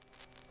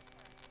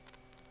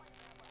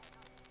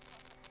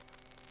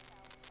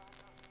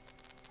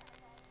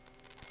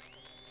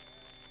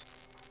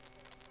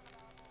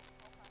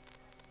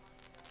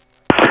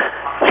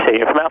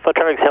 Foot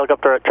traffic's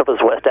helicopter at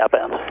Choppers West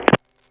outbound.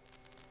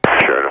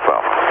 Sure, to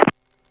Alpha.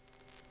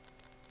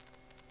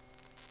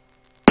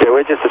 Yeah,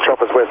 we're just at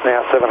Choppers West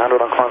now,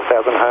 700 on climb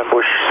 1000,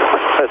 Homebush.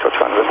 That's what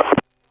trying to do.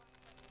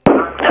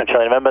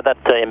 Charlie November, that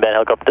inbound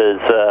helicopter's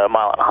a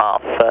mile and a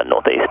half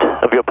northeast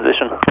of your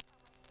position.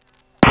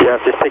 Yeah,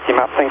 I've just picked him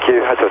up, thank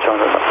you. Hotel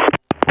China.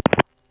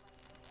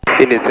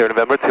 India Sierra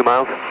November, 2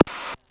 miles.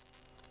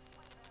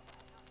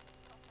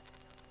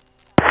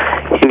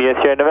 India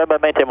Sierra November,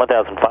 maintain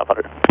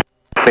 1,500.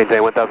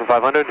 Maintain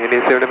 1,500,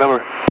 India Sierra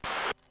November.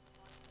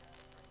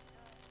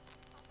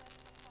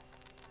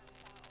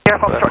 Sierra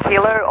Foxtrot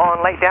Kilo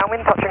on late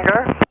downwind, touch and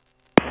go.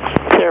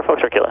 Sierra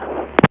Foxtrot Kilo.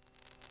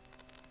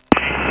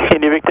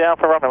 India Victor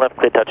Alpha, right and left,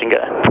 clear touch and go.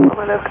 On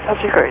my left,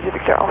 touch and go, India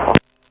Victor Alpha.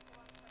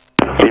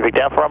 India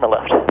Victor Alpha, right and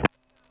left. On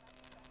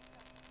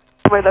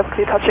my left,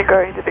 clear touch and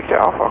go, India Victor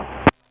Alpha.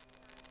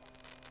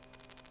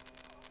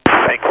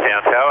 Thanks,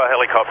 Town Tower.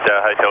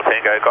 Helicopter Hotel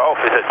Tango Golf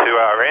is at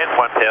 2RN,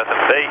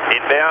 1,000 feet,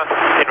 inbound.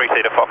 Henry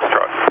Cedar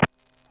Foxtrot.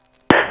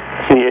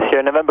 India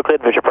Sierra November,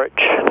 cleared visual approach.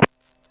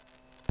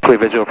 Clear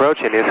visual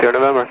approach, India Sierra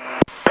November.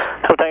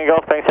 Hotel Tango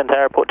Golf, Banks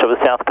Centre, report to the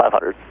south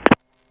 500.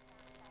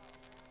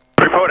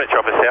 Report at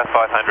Chopper South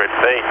 500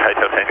 feet,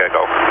 Hotel Tango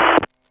Golf.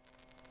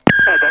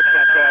 Hey, Banks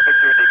Centre,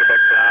 Victor Indigo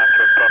back to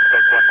Archer,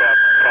 prospect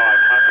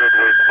 1,500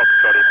 with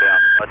Foxtrot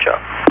inbound. Roger.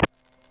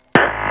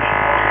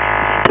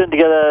 Turn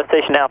together,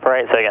 station now for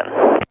 8 seconds.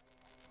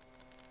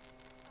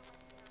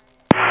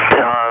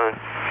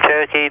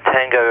 Cherokee,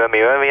 Tango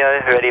Romeo,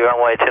 ready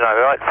runway 29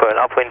 right for an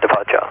upwind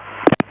departure.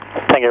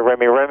 Tango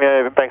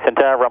Romeo, Banks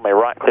Centre, runway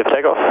right, clear for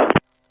takeoff.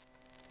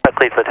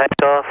 Clear for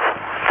takeoff,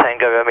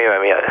 Tango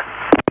Romeo.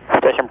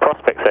 Station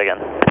prospect again.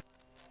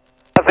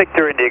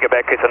 Victor Indigo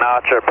back is an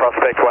Archer,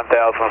 prospect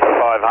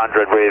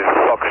 1,500 with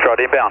Foxtrot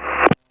inbound.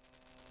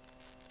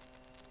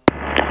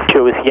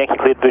 Kilo Whiskey Yankee,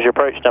 cleared visual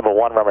approach, number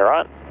 1, runway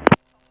right.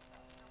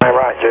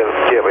 Right,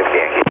 Kilo Whiskey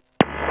Yankee.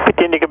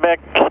 Victor Indigo back,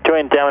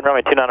 join downwind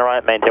runway 29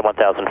 right, maintain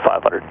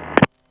 1,500.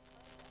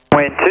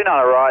 Wind 29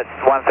 right,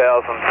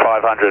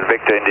 1,500,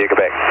 Victor Indigo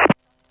back.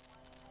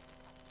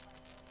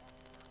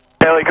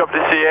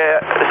 Helicopter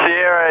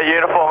Sierra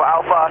Uniform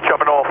Alpha,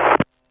 Chopper North.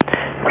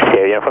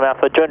 Sierra Uniform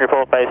Alpha, join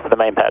report base for the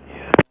main pad.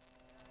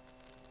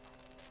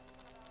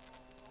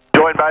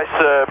 Join base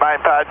main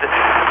pad,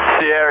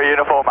 Sierra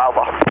Uniform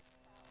Alpha.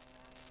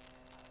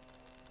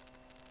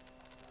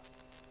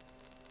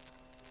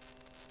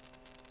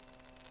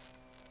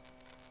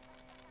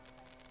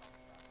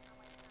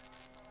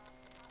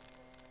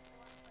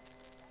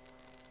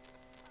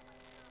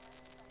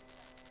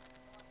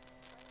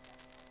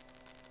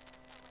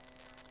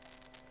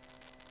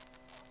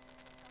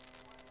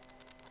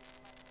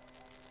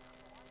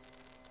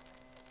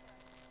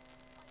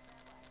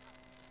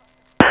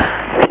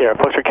 Sierra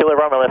Foxtrot Kilo,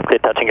 runway left, clear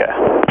touch and go.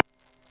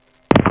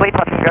 Clear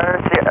touch and go,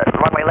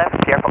 runway left,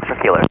 Sierra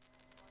Foxtrot Kilo.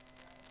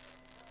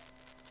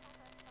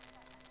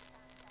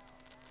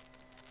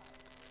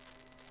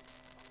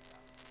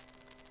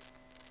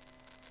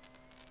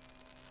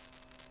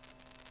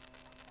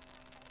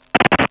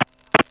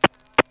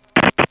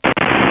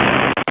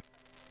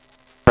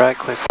 Right,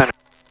 clear center.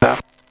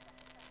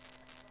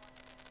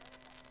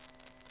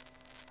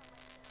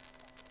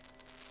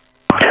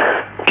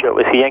 Kilo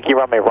Whiskey Yankee,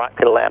 runway right,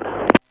 clear to land.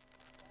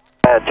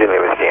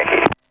 Julia Whiskey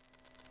Yankee.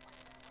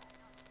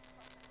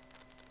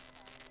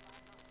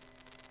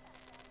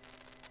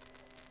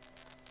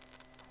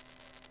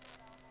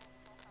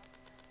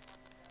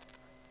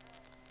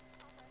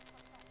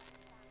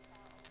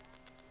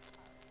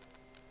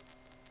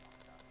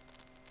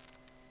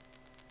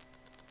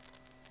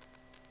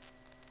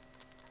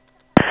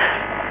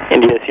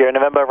 India Sierra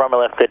November, runway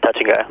left, clear touch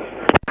and go.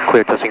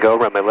 Clear touch and go,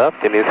 runway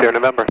left, India Sierra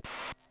November.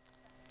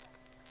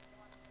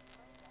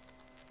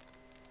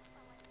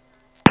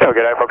 Oh,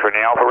 good day, Foxtrot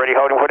Alpha, ready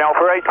holding for an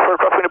Alpha 8 for a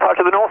crosswind departure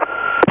to the north.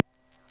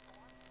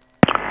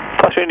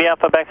 Foxtrot India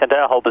Alpha, Banks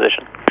Centre, hold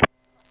position.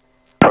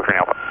 Foxtrot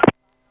Alpha.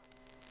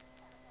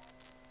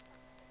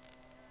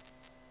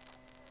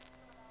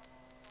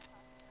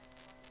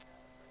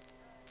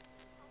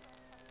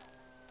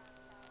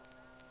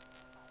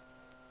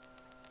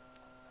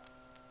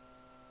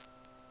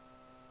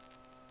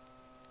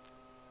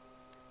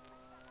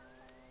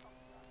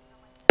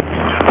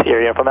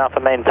 Sierra Uniform Alpha,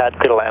 main pad,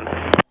 clear to land.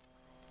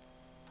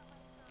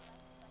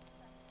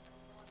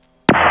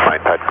 Main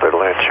pad clear to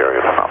land, Sierra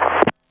Uniform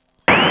Alpha.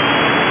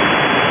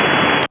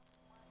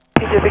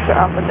 India Victor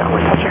Alpha,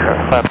 downwind touch and go.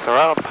 Flaps are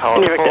up, power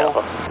India Victor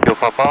full, Alpha. fuel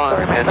pump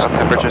on, engine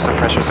temperatures and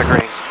pressures are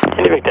green.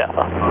 India Victor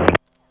Alpha.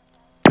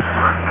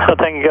 Hotel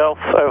Tango Golf,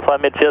 overfly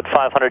midfield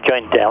 500,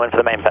 join downwind for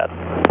the main pad.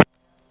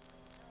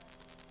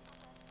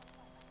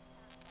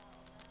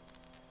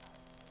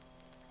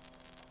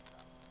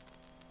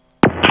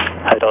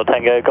 Hotel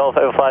Tango Golf,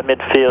 overfly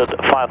midfield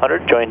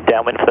 500, join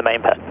downwind for the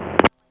main pad.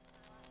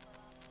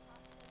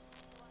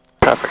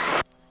 Perfect.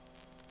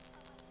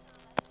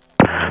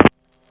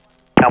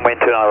 Downwind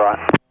 29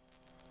 right.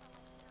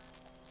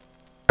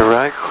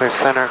 Right, clear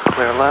center,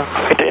 clear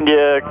left. Into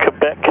India,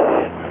 Quebec,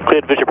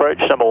 cleared visual approach,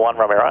 number 1,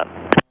 runway right.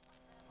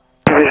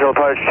 Visual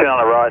approach, turn on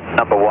the right,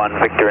 number 1,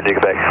 Victor India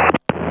Quebec.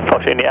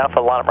 Fox India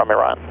Alpha, line up runway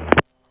right.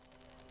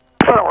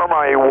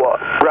 Runway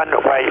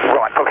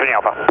right, Fox India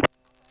Alpha.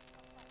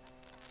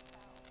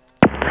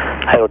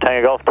 Hail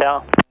Tango Golf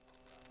Tower.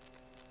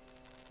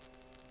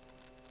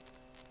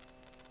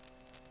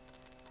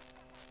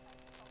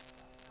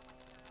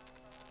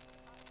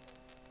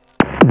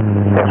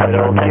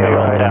 Hail Tango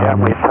Golf Tower.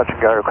 Please touch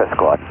and go, request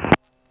glide.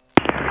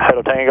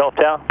 Hail Tango Golf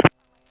Tower.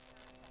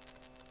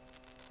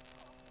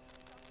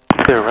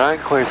 Clear right,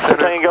 clear center.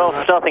 Tango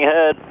Golf, nothing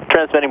ahead.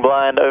 Transmitting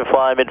blind,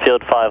 overfly,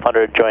 midfield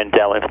 500, join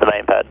downwind for the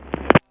main pad.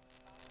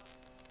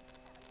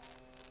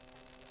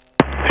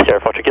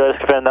 Sierra Foxtrot Kilo,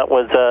 confirm that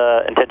was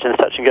intentions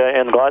touch and go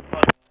and glide.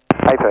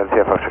 Affirm,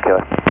 Sierra Foxtrot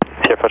Kilo.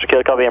 Sierra Foxtrot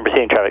Kilo, copy and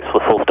proceeding traffic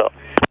for full stop.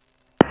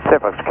 Sierra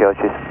Foxtrot Kilo,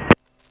 choose.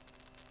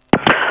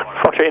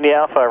 Foxtrot India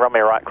Alpha, runway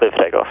right, clear for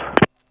takeoff.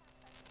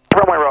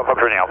 Runway right,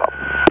 Foxtrot India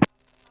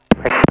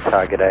Alpha.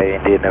 Target A,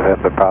 India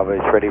November Bravo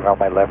is ready,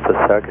 runway left for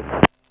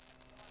circuits.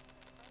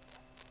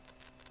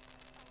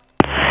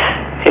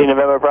 India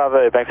November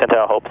Bravo, Bank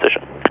Center, hold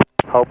position.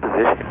 Hold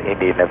position,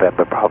 India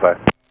November Bravo.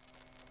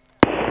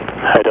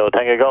 Hotel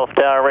Tango Golf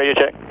Tower, radio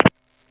check.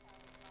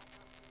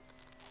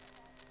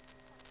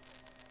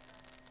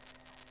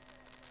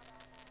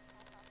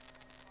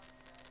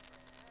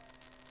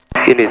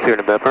 India Sierra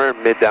November,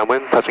 mid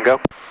downwind, touch and go.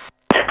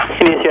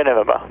 India Sierra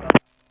November.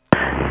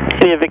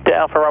 India Victor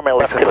Alpha, runway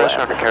left.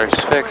 Pressure undercarriage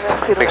is fixed.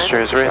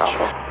 Mixture is rich.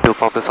 Fuel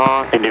pump is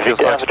on. India Fuel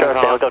Victor Alpha, selection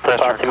is on. go to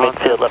Pressure and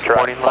midfield left to right,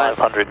 warning light.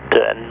 500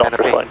 and not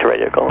responding to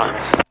radio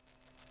calls.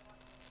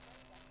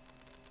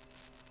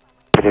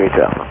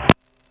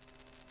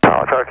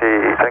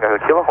 Turkey, Tango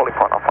Kilo, holding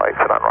point off 8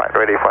 to right,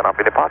 ready for an up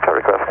departure,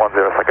 request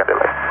 10 second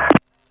delay.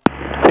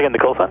 Second the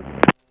call sign.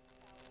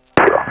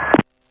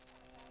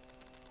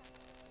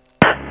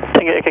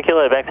 Tango Echo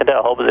Kilo, Bank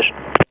Center, hold position.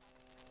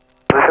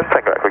 Position,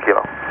 Tango Echo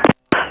Kilo.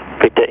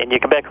 Victor India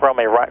Quebec,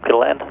 runway right, clear to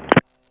land.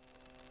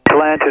 To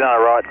land, turn on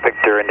the right,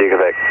 Victor India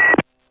Quebec.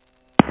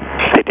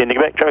 Victor India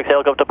Quebec, traffic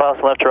helicopter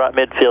passing left to right,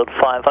 midfield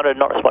 500,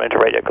 not responding to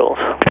radio calls.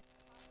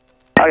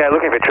 Okay,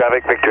 looking for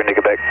traffic, Victor India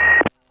Quebec.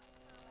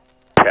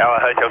 Tower,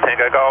 Hotel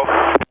Tango Golf.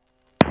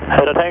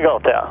 Hotel Tango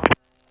Golf Tower.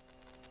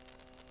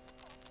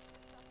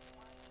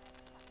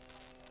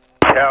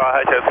 Tower,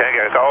 Hotel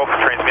Tango Golf,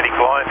 transmitting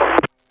blind.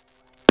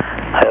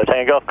 Hotel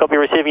Tango Golf, copy,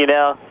 receiving you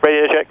now,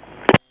 radio check.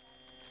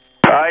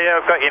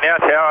 Yeah, I've got you now,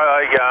 Tower.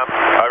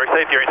 I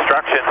received your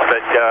instructions,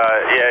 but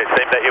yeah, it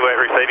seemed that you weren't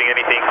receiving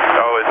anything.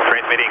 I was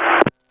transmitting.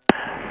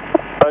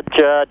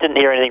 Roger, didn't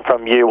hear anything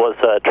from you, was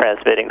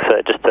transmitting,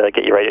 so just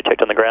get your radio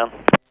checked on the ground.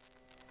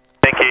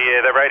 Thank you.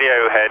 Yeah, the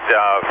radio had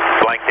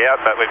blanked out,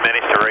 but we've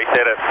managed to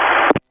reset it.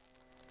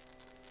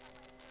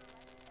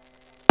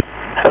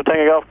 Hotel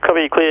Tango Golf,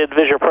 copy, cleared,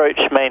 visual approach,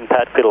 main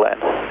pad, clear to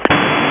land.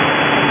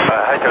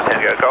 Hotel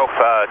Tango Golf,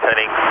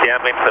 turning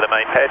downwind for the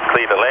main pad,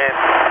 clear to land.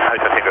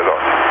 Hotel Tango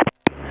Golf.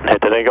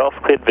 Hotel Tango Golf,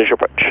 cleared, visual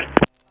approach.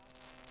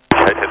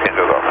 Hotel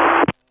Tango Golf.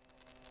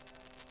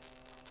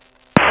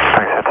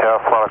 Thanks, Tower,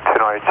 flight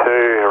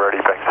 292, ready,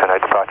 Bank Center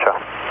departure.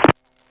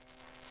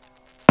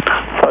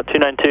 Flight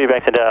 292,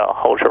 Bank Center,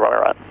 hold short runway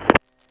right.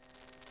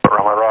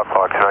 Runway right,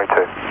 flight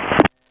 292.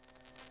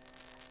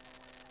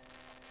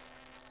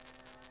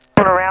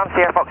 Around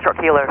Sierra Foxtrot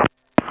Kilo.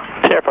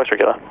 Sierra Foxtrot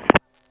Kilo.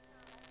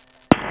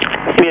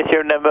 India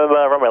Sierra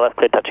November, runway left,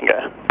 clear touch and go.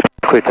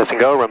 Clear touch and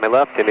go, runway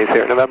left, India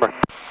Sierra November.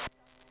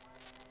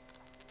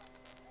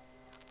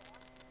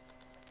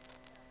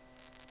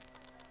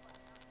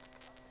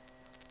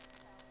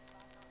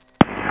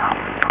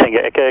 Tango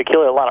Echo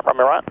Kilo, line up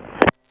runway right.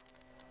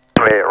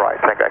 Yeah, right,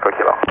 Tango Echo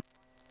Kilo.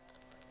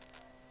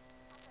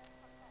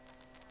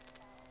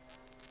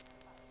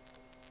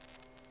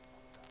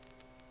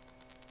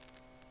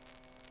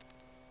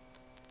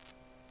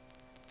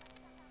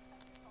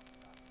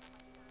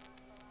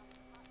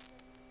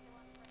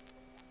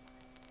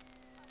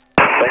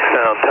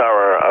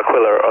 Tower,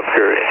 Aquila,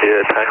 Oscar,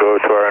 India, Tango,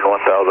 Turan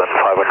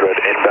 1500,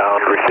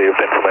 inbound, received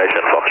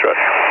information, Foxtrot.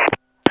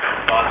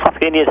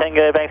 Oscar India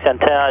Tango, Bankstown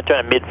Tower, join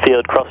at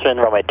midfield,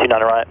 crosswind, runway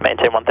 29 right,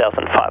 maintain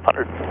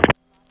 1500.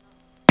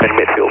 In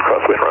midfield,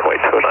 crosswind, runway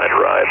 29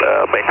 right,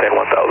 maintain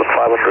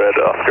 1500,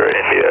 Oscar,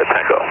 India,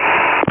 Tango.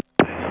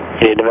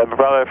 India November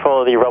Bravo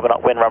for the Robin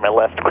upwind, runway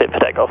left, clear for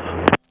takeoff.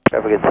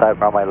 Traffic inside,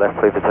 runway left,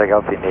 clear for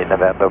takeoff, India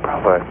November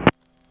Bravo.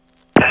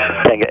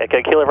 Tango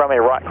Echo Kilo, runway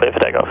right, clear for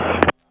takeoff.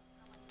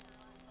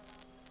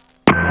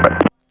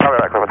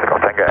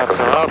 Pumps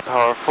are up,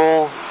 power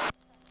full.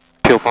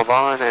 Fuel pump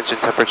on, engine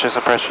temperatures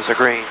and pressures are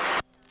green.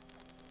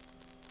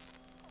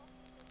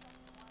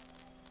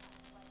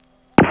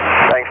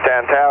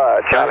 Bankstown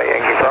Tower, Charlie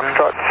Yankee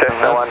Foxtrot,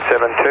 Cessna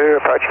 172,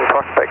 approaching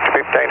Prospect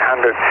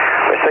 1500.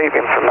 Receive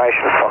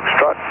information,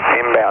 Foxtrot,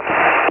 inbound.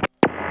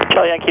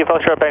 Charlie Yankee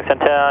Foxtrot, Bankstown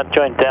Tower,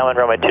 join downwind,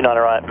 runway 29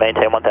 right,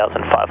 maintain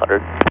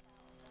 1500.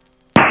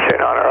 29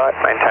 right,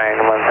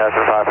 maintain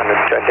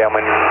 1500, join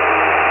downwind.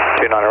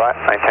 29 right,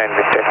 maintain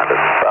 1500.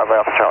 Bravo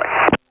Alpha Charlie.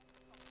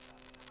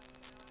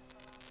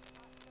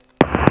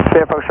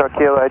 Sierra Foxtrot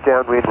Kilo,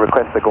 downwind,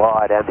 request the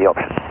glide and the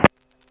option.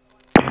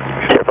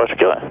 Sierra Foxtrot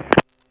Kilo.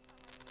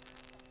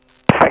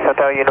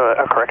 Hotel Tower,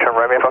 unit, correction,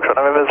 Romeo Foxtrot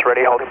November is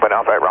ready, holding point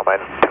Alpha 8, runway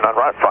 29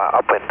 right, fire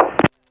upwind.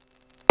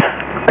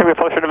 Romeo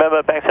Foxtrot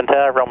November, Banks and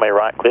Tower, runway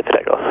right, clear for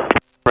takeoff.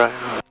 Right.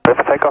 Clear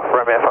for takeoff,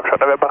 Romeo Foxtrot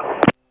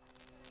November.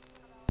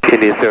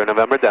 India Sierra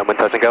November, downwind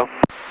touch and go.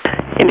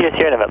 India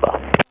Sierra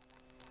November.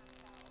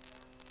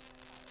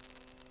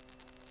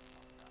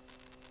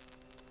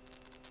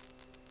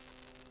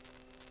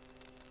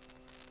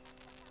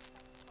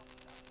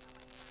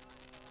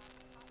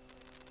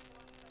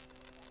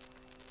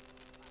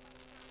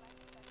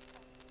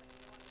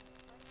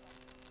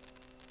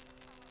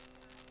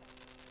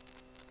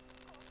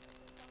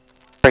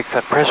 Brakes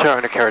at pressure,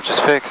 undercarriage is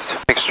fixed,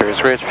 mixture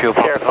is rich, fuel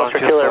pump is on,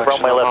 fuel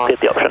selection runway left, clear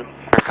the option.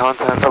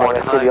 Contents 1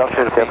 and 9,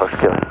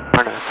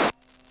 harness.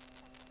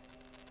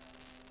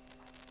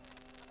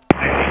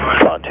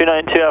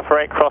 292 Alpha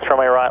 8, cross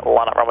runway right,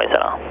 line up runway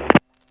center.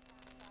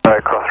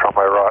 Alright, cross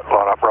runway right,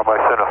 line up runway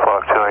center,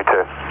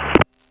 5292.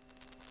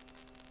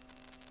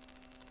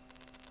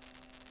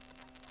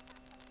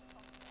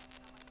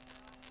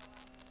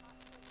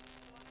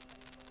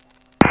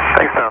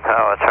 Eastern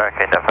Tower,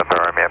 Cherokee, November,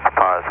 Romeo,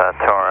 proposed at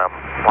Torium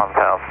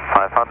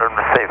 1500,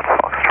 received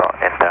Foxtrot,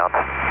 inbound.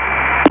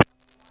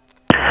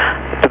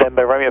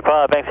 November, Romeo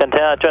Papa, Banks and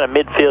Tower, join a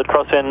midfield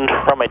crosswind,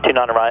 runway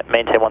 29 right,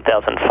 maintain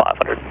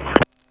 1500.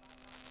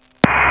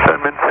 Turn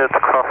midfield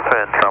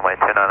crosswind, runway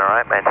 29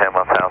 right, maintain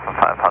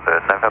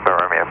 1500, November,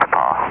 Romeo,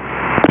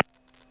 Papa.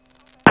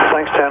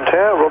 Bankstown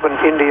Tower, Robin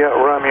India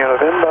Romeo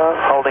November,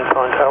 holding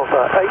point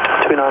Alpha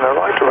 8, 29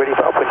 right, ready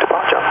for upwind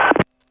departure.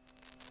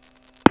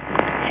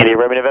 India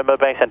Romeo November,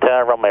 Banks and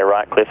Tower, runway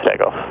right, clear for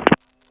takeoff.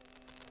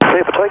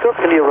 Clear for takeoff,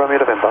 India Romeo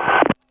November.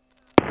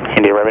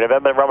 India Romeo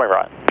November, runway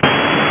right.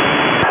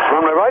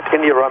 Runway right,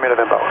 India Romeo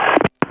November.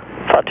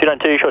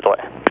 292, short delay.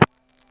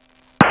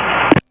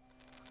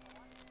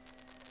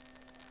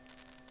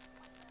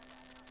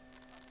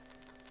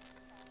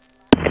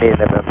 India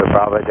November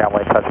Bravo,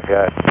 downwind touch and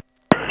go.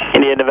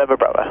 India November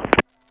Bravo.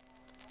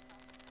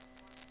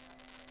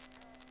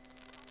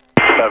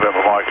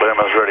 November Mike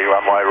Lima is ready,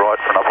 runway right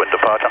for an upwind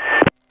departure.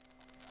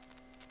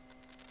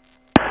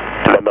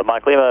 November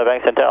Mike Lima,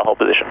 Banks and Tower, hold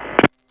position.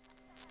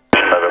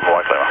 November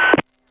Mike Lima.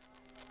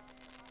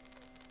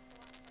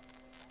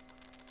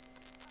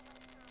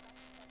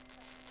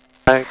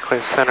 Right,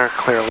 clear center,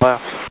 clear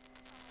left.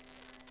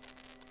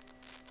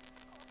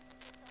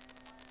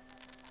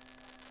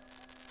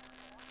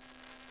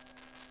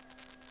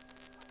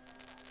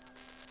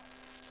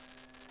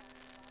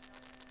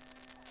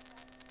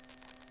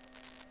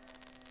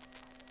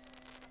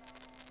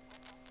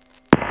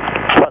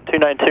 Flight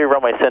 292,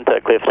 runway center,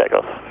 clear for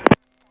takeoff.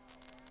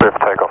 Clear for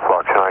takeoff,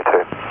 flight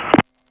 292.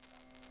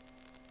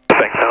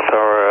 Bankstown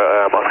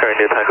Tower, Oscar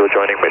India Tango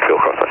joining midfield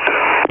crosswind.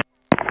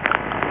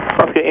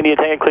 Oscar India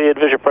Tango cleared,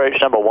 visual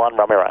approach number 1,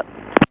 runway right.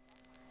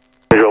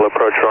 Visual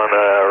approach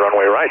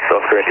runway right,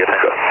 Oscar India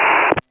Tango.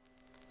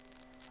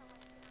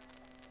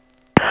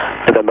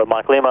 November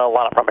Mike Lima,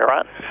 line up runway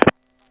right.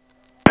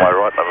 Runway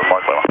right, November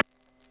Mike Lima.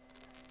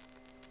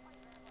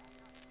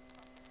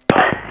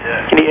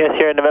 India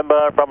Sierra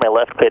November, runway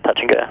left, clear touch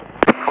and go.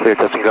 Clear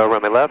touch and go,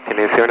 runway left,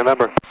 India Sierra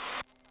November.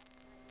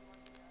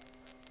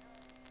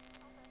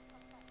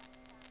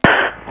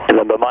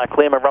 November Mike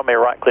Lima, runway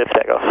right, clear for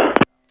takeoff.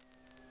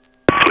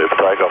 Clear for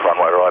takeoff,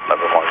 runway right,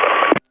 November Mike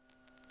Lima.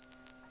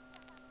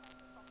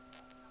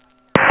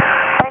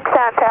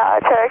 Bankstown Tower,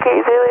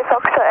 Cherokee, Zulu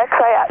Foxtrot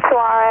X-ray at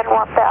 2RN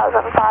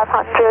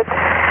 1500,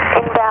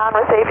 inbound,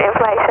 received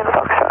information,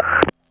 Foxtrot.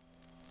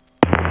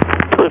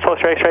 Zulu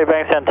Foxtrot X-ray,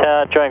 Bankstown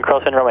Tower, join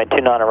crosswind, runway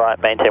 29 right,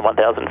 maintain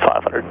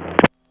 1500.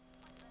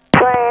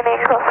 Joining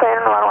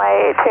crosswind,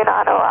 runway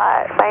 29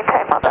 right,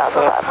 maintain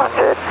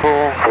 1500.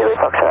 Zulu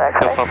Foxtrot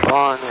X-ray. Fuel pump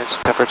on, its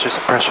temperatures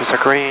and pressures are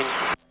green.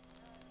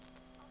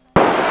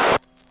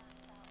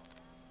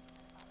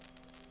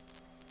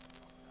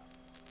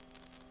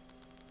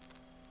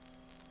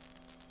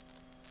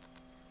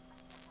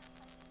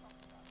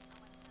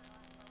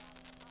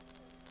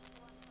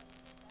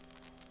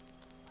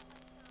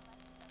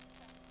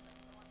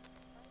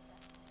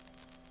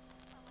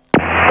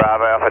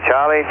 Bravo Alpha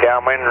Charlie,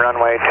 downwind,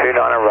 runway 29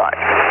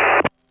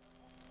 right.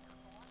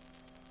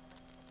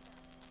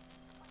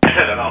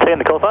 Taking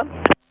the call sign.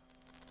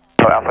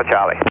 Alpha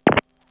Charlie.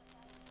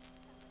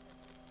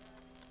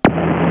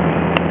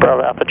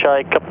 Bravo Alpha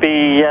Charlie,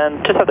 copy,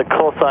 and just have the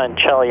call sign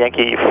Charlie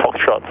Yankee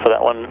Foxtrot for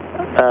that one.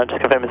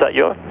 Just confirm, is that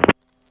your?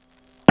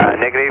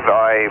 Negative,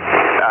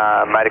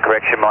 I made a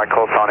correction, my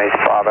call sign is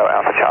Bravo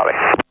Alpha Charlie.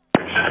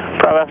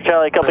 Bravo Alpha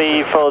Charlie,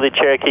 copy for the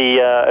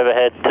Cherokee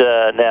overhead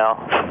now,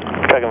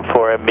 tracking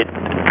for a mid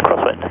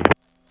crosswind.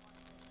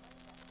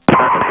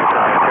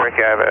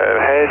 Cherokee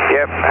overhead,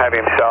 yep, have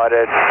him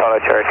sighted, follow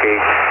Cherokee,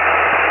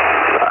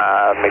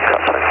 mid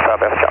crosswind,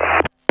 Bravo Alpha Charlie.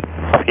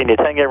 Oscar India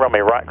Tango, runway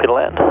right, clear to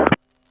land.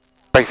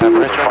 Brakes at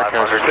pressure,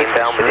 undercarriage is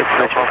inbound with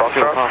information,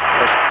 fuel pump,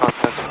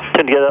 contents.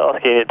 Turn together,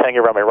 Oscar India Tango,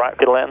 runway right,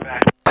 clear to land.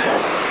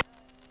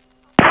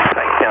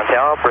 Bankstown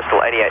Tower,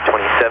 Bristol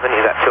 8827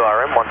 is at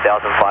 2RM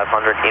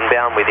 1500,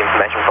 inbound with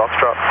information,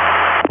 Foxtrot.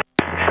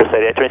 Just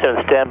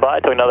 8827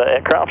 standby to another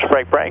aircraft,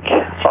 break.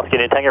 Oscar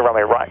India Tango,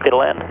 runway right, clear to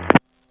land.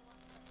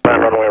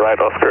 Runway right,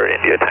 Oscar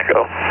India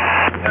Tango.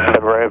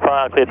 November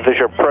Empire, cleared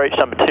visual approach,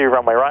 number 2,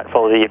 runway right,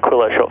 follow the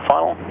Aquila short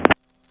final.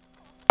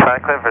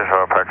 Clear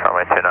visual approach,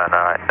 runway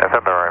 299,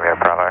 November Romeo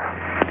Bravo.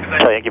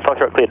 Charlie Yankee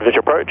Foxtrot, cleared visual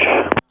approach.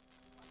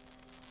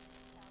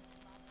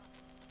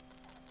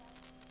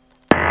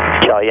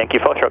 Charlie Yankee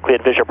Foxtrot,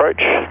 cleared visual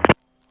approach.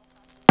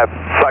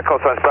 Flight call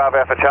signs Bravo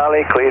Alpha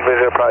Charlie, cleared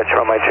visual approach,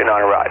 runway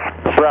 29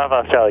 right.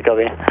 Bravo Charlie,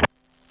 copy.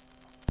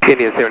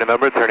 India Sierra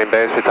November, turning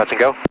base for touch and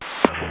go.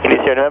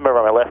 India Sierra November,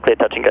 runway left, clear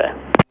touch and go.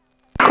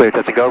 Clear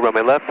touch and go,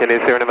 runway left, India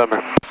Sierra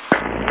November.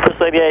 Chris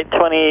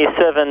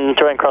 8827,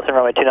 join crossing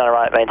runway 29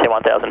 right, maintain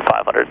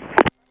 1500.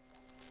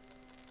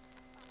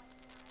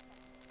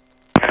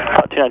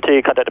 Hot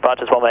 292, contact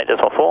departures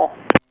 18.4.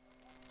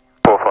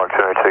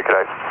 45202, good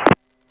day.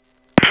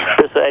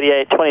 Chris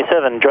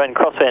 8827, join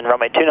crosswind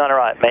runway 29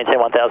 right, maintain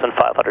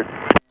 1500.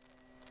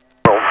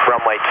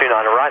 Runway 29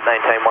 right,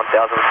 maintain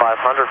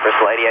 1500,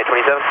 Bristol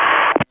 8827.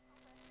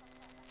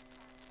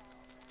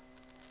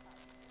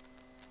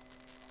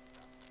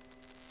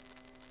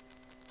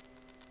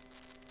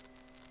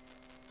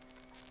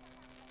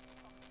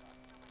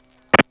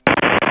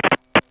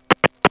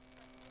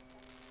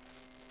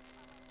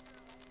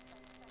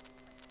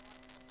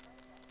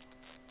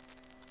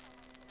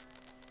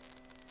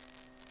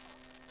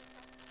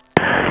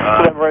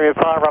 November Romeo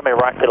Papa, runway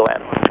right, clear to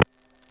land.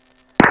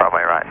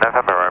 Runway right,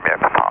 November Romeo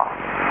Papa.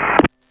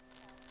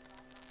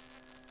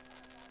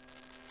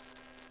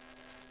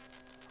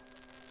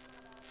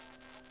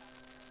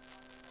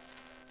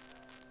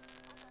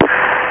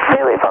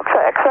 Zulu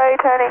Foxtrot X-ray,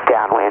 turning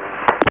downwind.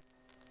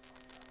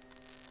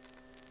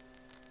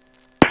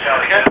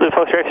 Zulu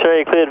Foxtrot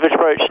X-ray, cleared visual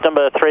approach,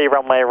 number 3,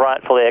 runway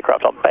right, for the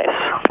aircraft on base.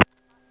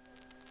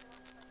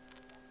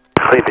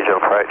 Clear visual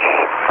approach,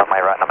 runway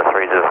right, number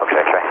 3, Zulu Foxtrot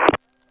X-ray.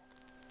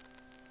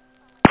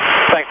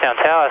 Bankstown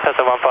Tower,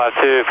 Cessna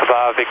 152,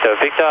 Papa Victor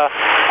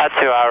at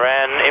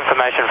 2RN,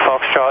 information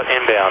Foxtrot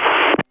inbound.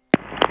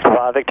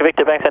 Papa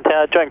Victor, Bankstown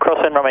Tower, join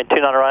crosswind runway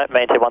 29 right,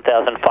 maintain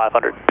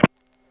 1500.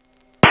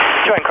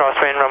 Join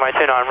crosswind, runway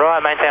 29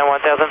 right, maintain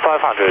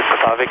 1500,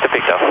 Papa Victor.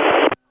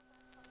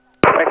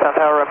 Bankstown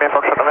Tower, Romeo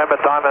Foxtrot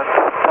November, Diamond,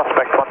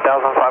 prospect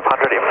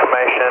 1500,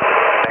 information,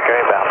 Echo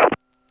inbound.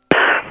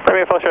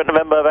 Romeo Foxtrot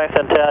November,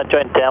 Bankstown Tower,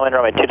 join downwind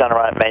runway 29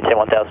 right, maintain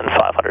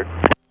 1500.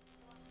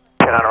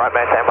 29 right,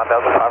 maintain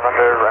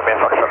 1500, Romeo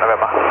Foxtrot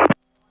November.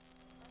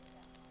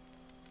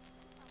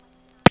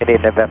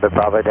 Indian November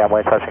Bravo,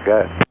 downwind touch and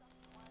go.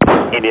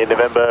 Indian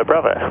November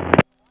Bravo.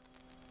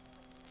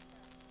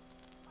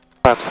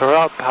 Flaps are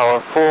up,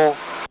 power full,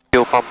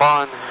 fuel pump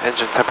on,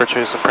 engine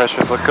temperatures and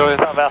pressures look good.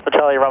 Bravo Alpha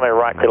Charlie, runway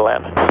right, clear to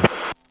land.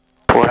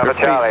 Alpha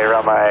Charlie,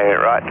 runway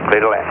right,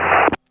 clear to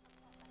land.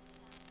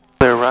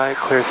 Clear right,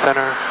 clear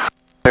center,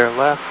 clear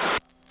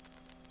left.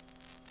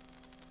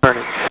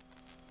 Turning.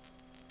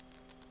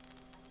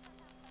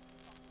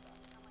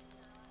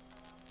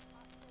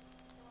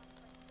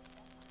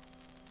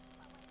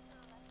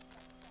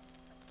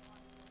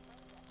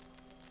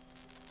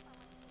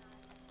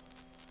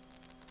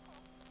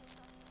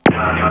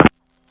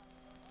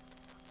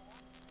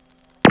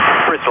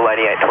 Bristol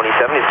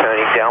 8827 is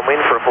turning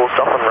downwind for a full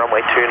stop on runway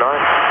 29.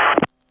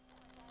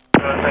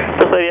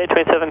 Bristol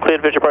 8827,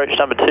 cleared visual approach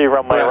number 2,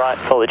 runway right,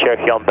 follow the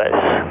Cherokee on base.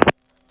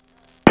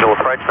 Visual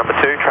approach number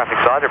 2, traffic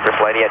side of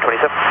Bristol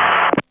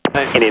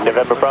 8827. Indian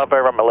November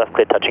Bravo, runway left,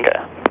 clear touch and go.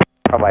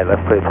 Runway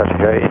left, clear touch and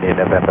go, Indian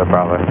November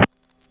Bravo.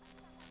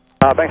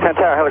 Bankstown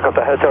Tower,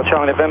 helicopter, Hotel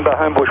Charlie November,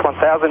 Homebush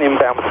 1000,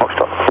 inbound with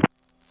Foxtrot.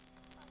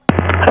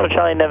 Hotel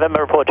Charlie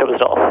November, report job is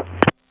north.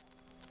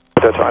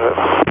 Hotel Charlie.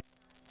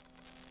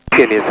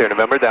 India Sierra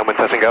November, downwind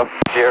touch and go.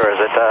 Sierra, is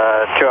it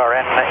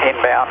 2RN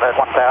inbound at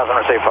 1000,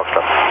 receive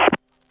Foxtrot.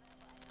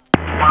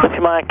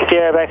 Whiskey Mike,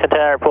 Sierra, Bankstown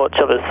Tower, report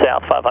job is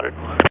south 500.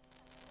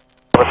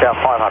 South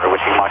 500,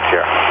 Whiskey Mike,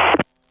 Sierra.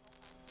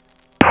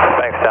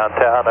 Bankstown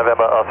Tower,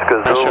 November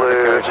Oscar Zulu,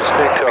 Carriage is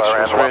fixed, make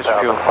sure it's raised,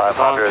 fuel is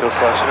on, fuel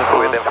selection is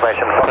with on.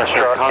 information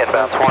Pressure Foxtrot,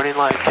 confidence, inbound. warning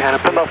light,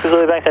 canopy. November Oscar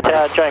Zulu, Bankstown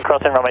Tower, join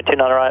crossing runway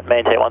 29 right,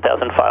 maintain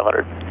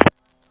 1500.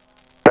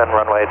 Then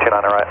runway 29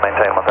 right,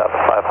 maintain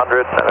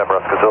 1500, November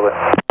Oscar Zulu.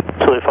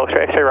 Zulu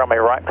Foxtrot X-ray, runway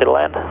right, clear to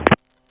land.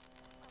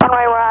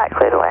 Runway right,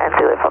 clear to land,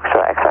 Zulu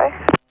Foxtrot X-ray.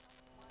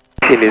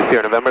 India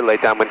Sierra November,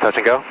 late downwind touch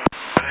and go.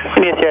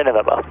 Indian Sierra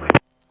November.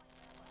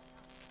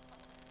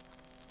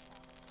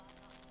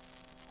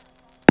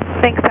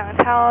 Bankstown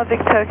Tower,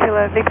 Victor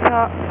Kilo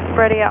Victor,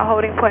 ready at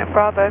holding point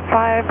Bravo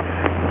 5,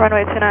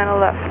 runway 29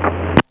 left.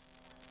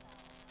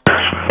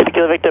 Victor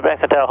Kilo Victor,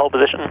 Bankstown Tower, hold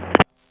position.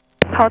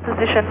 Hold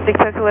position,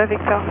 Victor Kilo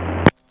Victor.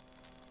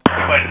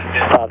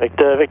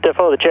 Victor,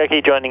 follow the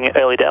Cherokee, joining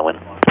early downwind.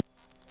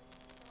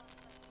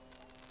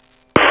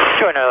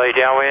 Join early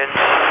downwind,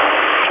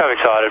 traffic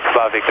sided,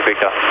 Papa Victor.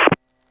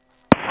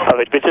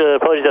 Victor,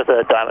 apologies, that's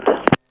a diamond.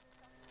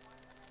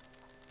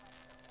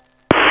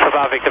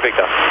 Papa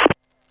Victor.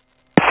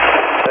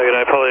 Good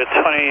day, Polly at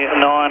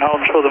 29,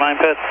 holding for the main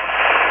pad.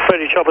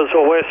 30 choppers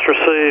or west,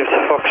 received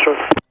Foxtrot.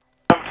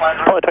 Flight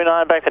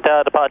 29, back to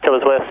tower, departure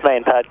was west,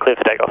 main pad, clear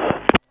for takeoff.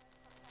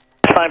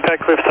 Main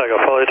pad, clear for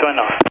takeoff, follow 29.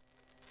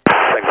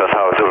 Tango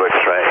Tower, Zulu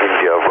X-ray,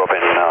 India,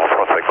 Robin,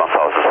 Prospect 1500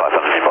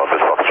 inbound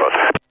with Foxtrot.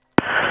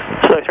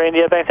 Zulu X-ray,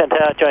 India, back to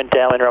tower, join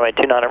downwind, runway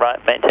 29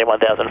 right, maintain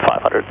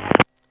 1500.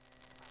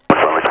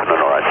 Runway 29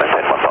 right,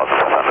 maintain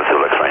 1500,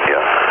 Zulu X-ray, India.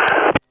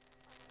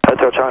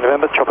 Hotel Charlie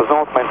November, choppers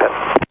north, main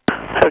pad.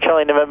 Hotel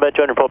Charlie November,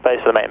 join report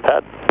base for the main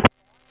pad.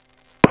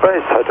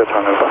 Base, Hotel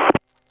Charlie November.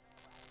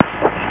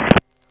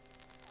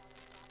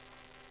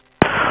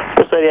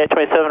 Bristol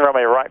 8827,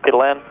 runway right, clear to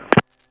land.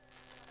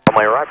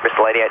 Runway right,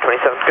 Bristol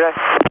 8827, good day.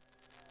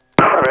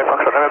 Runway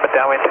Foxtrot November,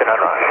 downwind 29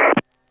 right.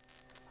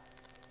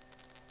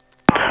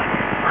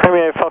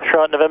 Romeo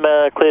Foxtrot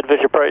November, cleared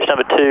visual approach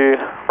number 2,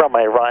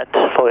 runway right,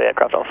 for the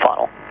aircraft on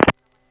final.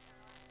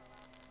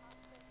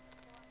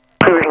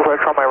 Visual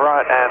approach runway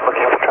right and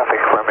looking up for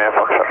traffic, Romeo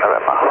Foxtrot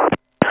November.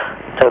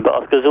 November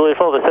Oscar Zulu,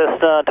 follow the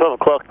Cessna, 12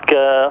 o'clock,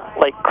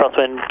 lake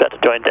crosswind, about to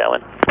join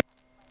downwind.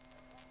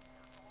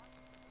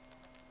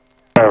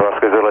 November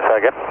Oscar Zulu, say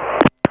again.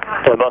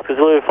 November Oscar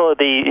Zulu, follow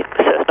the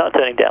Cessna,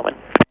 turning downwind.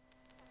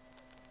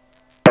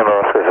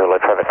 November Oscar Zulu,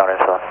 traffic not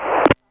inside.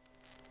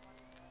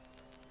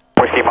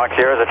 Whiskey Mike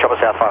Sierra, the chopper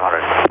south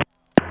 500.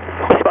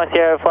 Whiskey Mike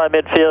Sierra, fly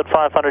midfield,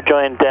 500,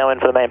 join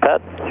downwind for the main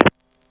pad.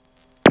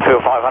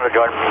 500,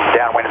 join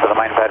downwind for the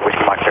main pad,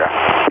 Whiskey Mike Sierra.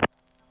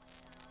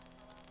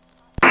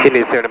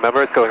 India Sierra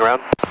November is going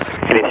around.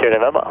 India Sierra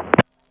November.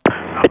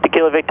 Victor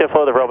Kilo Victor,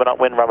 follow the Robin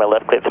upwind, runway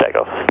left, clear for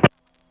takeoff.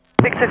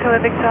 Victor Kilo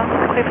Victor,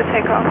 clear for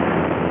takeoff.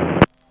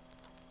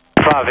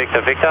 5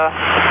 Victor Victor,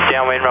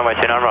 downwind, runway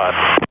 29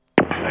 right.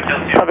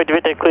 Victor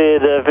Victor,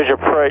 cleared visual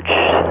approach,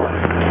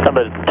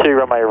 number 2,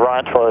 runway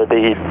right, follow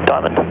the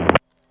diamond.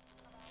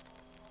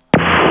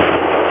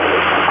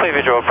 Clear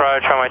visual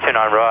approach, runway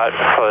 29 right,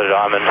 follow the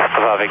diamond,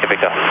 5 Victor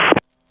Victor.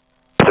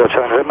 Hotel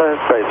Charlie November,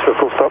 base for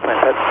full stop, main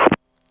pad.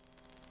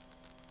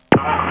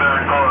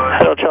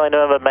 Hotel Charlie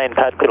November, main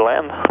pad, clear to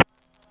land.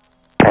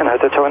 And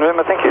Hotel Charlie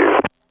November, thank you.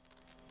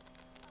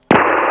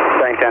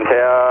 Bankstown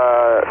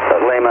Tower,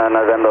 Lima,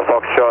 November,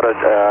 Foxtrot,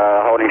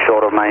 holding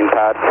short of main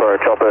pad for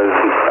choppers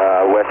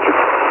west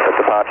of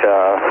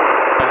departure,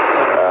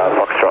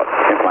 Foxtrot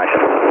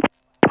information.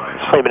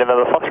 Lima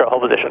November, Foxtrot,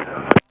 hold position.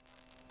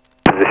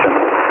 Position,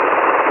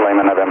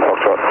 Lima, November,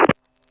 Foxtrot.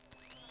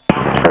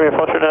 Romeo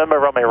Foxtrot November,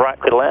 runway right,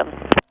 clear to land.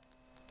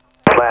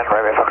 Land,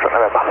 Romeo Foxtrot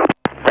November.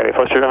 Romeo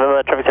Foxtrot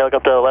November, traffic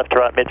helicopter left to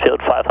right,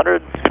 midfield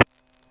 500.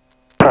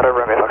 Shadow,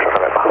 Romeo Foxtrot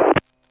November.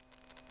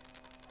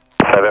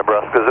 November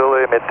Oscar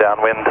Zulu, mid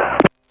downwind.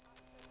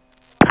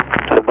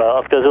 November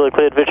Oscar Zulu,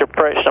 cleared visual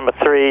approach, number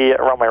 3,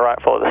 runway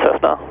right, follow the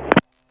Cessna.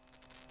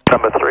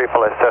 Number 3,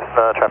 follow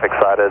Cessna, traffic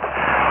sighted,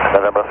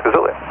 November Oscar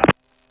Zulu.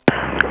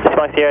 Whiskey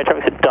Mike Sierra,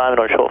 traffic's at diamond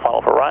on short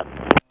final for right.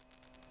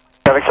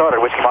 Traffic sighted,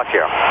 Whiskey Mike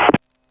Sierra.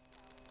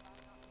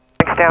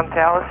 Bankstown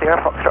Tower, Sierra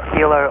Foxtrot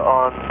Kilo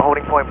on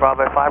holding point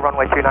Bravo 5,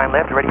 runway 29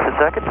 left, ready for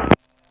circuit.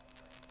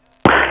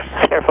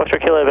 Sierra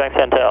Foxtrot Kilo,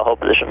 Bankstown Tower, hold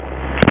position.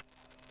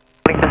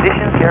 Holding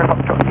position, Sierra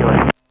Foxtrot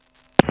Kilo.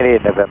 India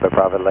November,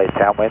 Bravo, late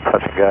downwind,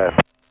 touch and go.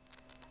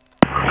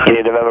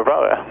 India November,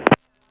 Bravo.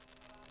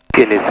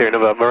 India Sierra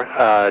November,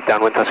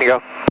 downwind, touch and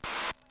go.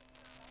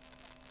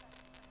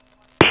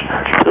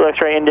 Zulu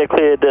X-ray India,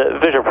 cleared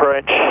visual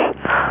approach,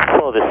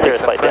 follow the Sierra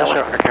flight downwind.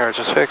 Our carriage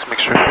is fixed, make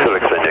sure Zulu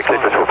X-ray India, clear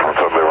visual front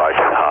on the right,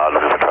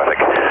 looking for traffic.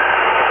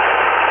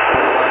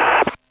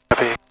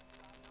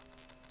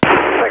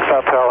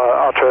 Bankstown Tower,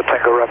 Archer,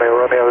 Tango Romeo,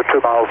 Romeo,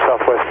 2 miles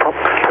southwest from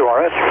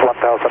 2RH,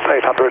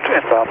 1,800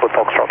 inbound with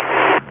Foxtrot.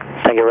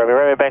 Thank you, Romeo.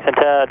 Romeo, Bankstown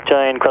Tower,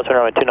 join crosswind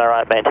runway 29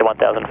 right, maintain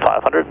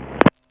 1,500.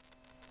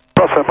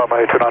 Crosswind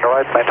runway 29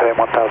 right, maintain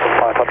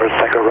 1,500,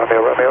 Tango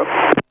Romeo, Romeo.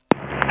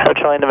 Hotel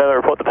Charlie November,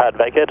 report the pad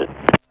vacated.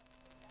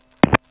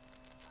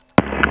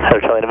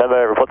 Hotel Charlie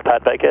November, report the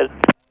pad vacated.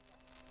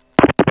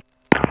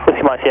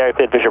 Whiskey Mike Sierra,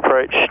 cleared visual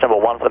approach, number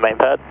 1 for the main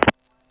pad.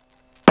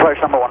 Approach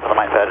number 1 for the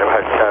main pad,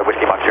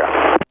 Whiskey Mike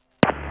Sierra.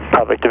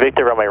 Victor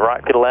Victor, runway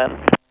right, clear to land.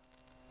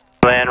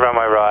 Land,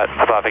 runway right,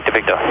 5 Victor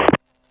Victor.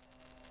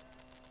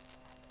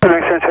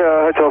 Bankstown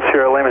Tower, Hotel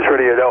Sierra Lima's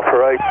ready at Alpha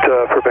 8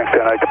 for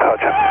Bankstown 8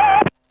 departure.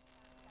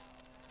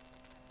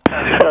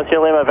 Hotel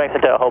Sierra Lima,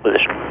 Bankstown Tower, hold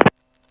position.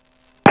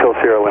 Hotel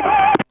Sierra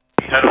Lima.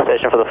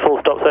 Station for the full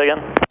stop, say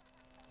again.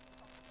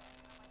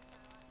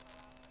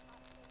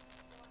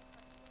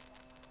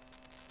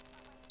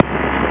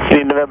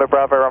 India November,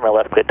 Bravo, runway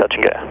left, clear, touch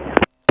and go.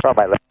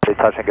 Runway left, clear,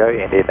 touch and go,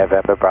 India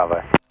November,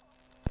 Bravo.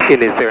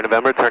 India Sierra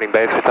November, turning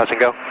base for touch and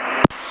go.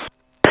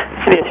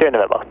 India Sierra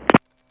November.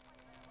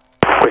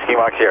 Whiskey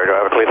Mike Sierra, do I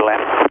have a clear to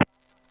land?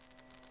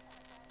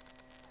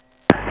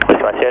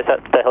 Whiskey Mike Sierra, set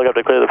the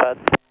helicopter clear the pad.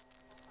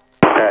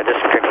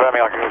 Just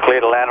confirming I can clear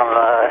to land on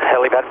the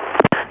helipad.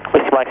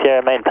 Whiskey Mike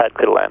Sierra, main pad,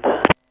 clear to land.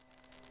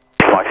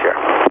 Whiskey Mike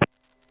Sierra.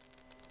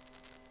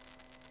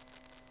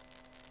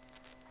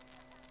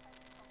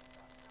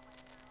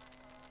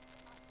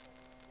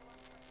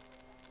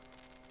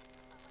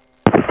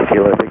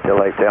 Kilo Victor,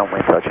 late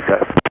downwind, touch and go.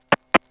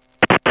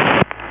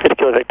 Good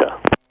Kilo Victor.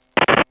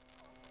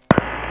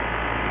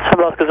 How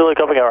about Oscar Zulu,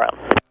 copying around?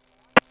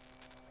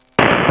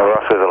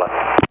 Oscar Zulu.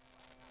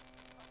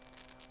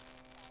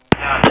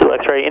 2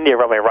 X-ray India,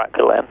 runway right,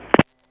 clear land.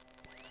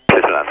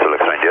 Clear to land, 2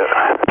 X-ray India.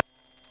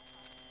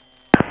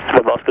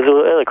 November Oscar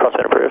Zulu, early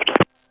crosswind approved.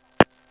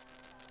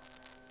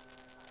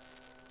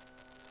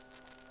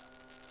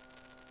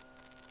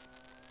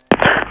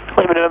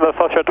 November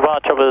Foxtrot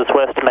depart, choppers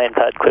west, main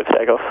pad, clear for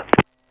takeoff.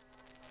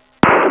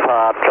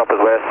 Depart, choppers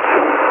west.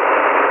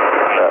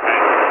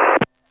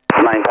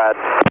 Main pad.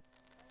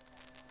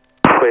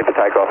 Clear for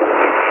takeoff.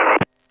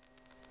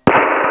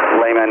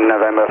 Lehman,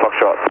 November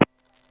Foxtrot.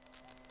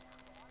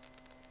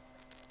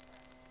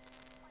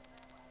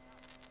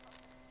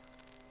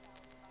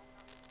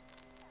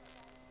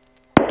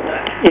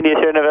 India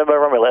Sierra November,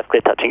 runway left,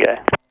 clear touch and go.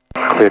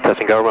 Clear touch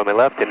and go, runway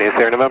left, India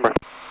Sierra November.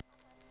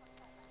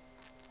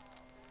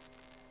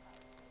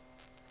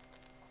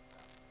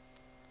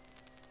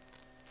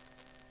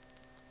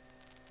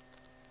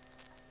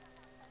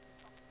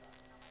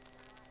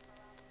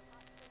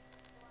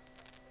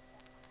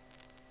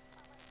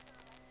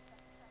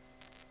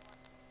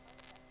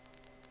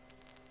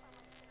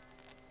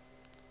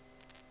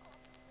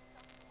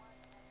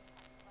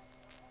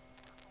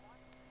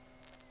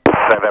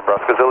 November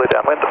Oscar Zulu,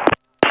 downwind.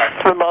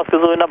 November Oscar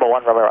Zulu, number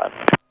 1, runway right.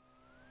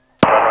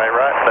 Runway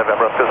right,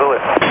 November Oscar Zulu.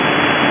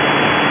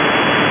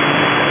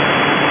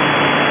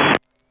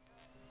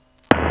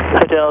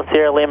 Hotel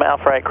Sierra Lima,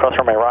 Alpha 8, cross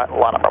runway right,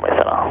 line up runway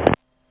center.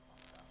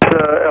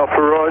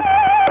 Alpha right,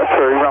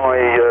 sorry,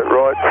 runway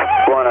right,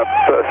 line up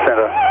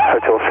center,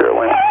 Hotel Sierra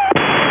Lima.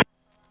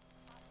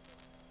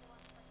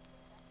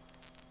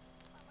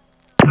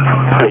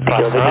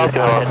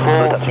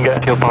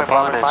 Fuel pump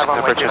on, engine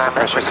temperatures and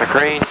pressures are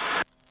green.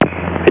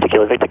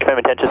 Particular Victor, confirm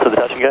intentions for the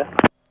touch and go.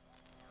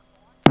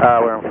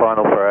 We're in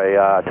final for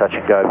a touch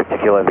and go,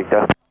 Victor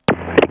Victor.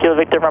 Particular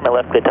Victor, runway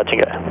left, clear touch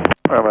and go.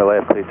 Runway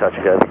left, clear touch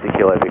and go,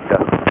 Victor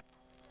Victor.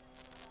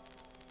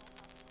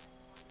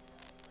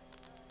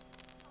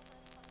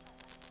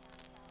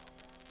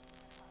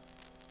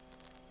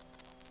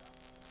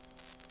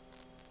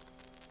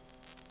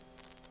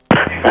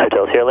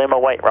 Hotel Sierra Lima,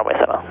 wait, runway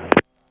center.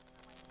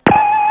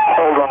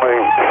 Hold runway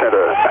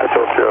center,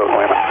 Hotel Sierra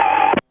Lima.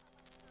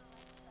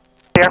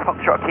 Sierra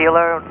Foxtrot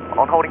Kilo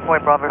on holding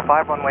point Bravo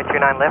 5, runway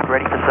 29 left,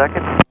 ready for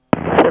circuit.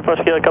 Sierra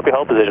Foxtrot Kilo, copy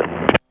hold position.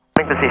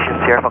 Holding position,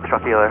 Sierra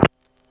Foxtrot Kilo.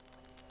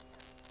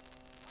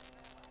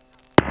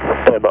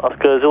 November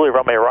Oscar Zulu,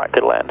 runway right,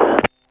 clear to land.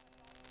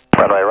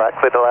 Runway right,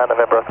 clear to land,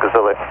 November Oscar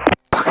Zulu.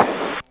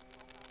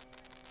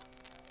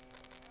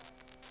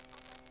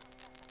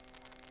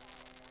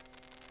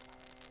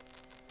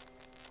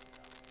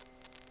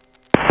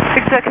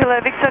 Victor Kilo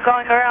Victor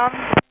going around.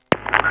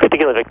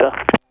 Particular Victor.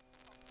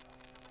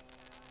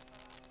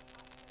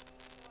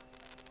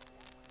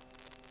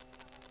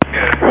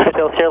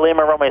 Hotel Sierra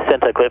Lima, runway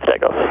center, clear for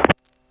takeoff.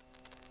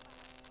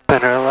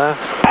 Center left.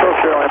 Hotel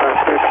Sierra Lima,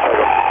 clear for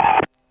takeoff.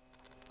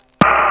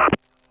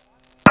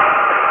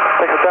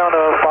 Take us down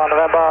to 5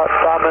 November,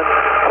 Diamond,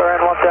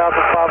 around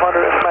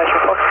 1,500, information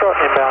Foxtrot,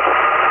 inbound.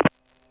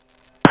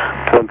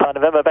 5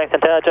 November, Banks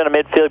and Tower, Jonah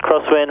midfield,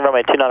 crosswind,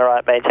 runway 29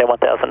 right, maintain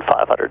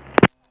 1,500.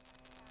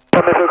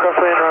 Midfield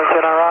crosswind, runway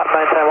 29 right,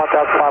 maintain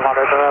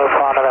 1,500,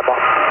 5 November.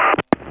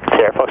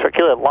 Sierra Foxtrot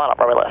Kilo, line up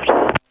runway left.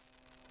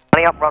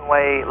 Lining up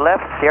runway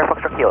left, Sierra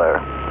Foxtrot Kilo.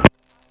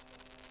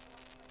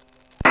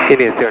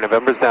 India Sierra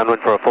November is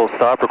downwind for a full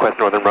stop. Request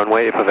northern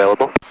runway if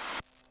available.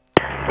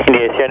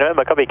 India Sierra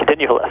November, copy,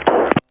 continue for left.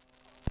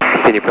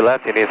 Continue for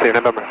left, India Sierra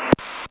November.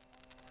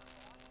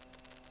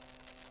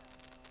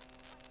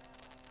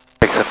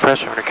 Brakes at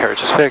pressure,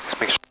 undercarriage is fixed.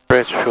 Make sure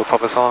bridge, fuel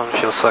pump is on,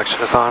 fuel selection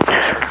is on.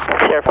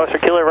 Sierra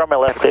Foxtrot Kilo, runway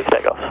left, clear for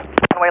takeoff.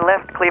 Runway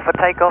left, clear for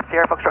takeoff,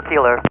 Sierra Foxtrot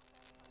Kilo.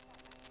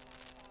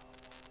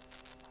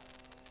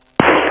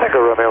 Tango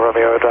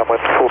Romeo,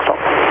 downwind, full stop.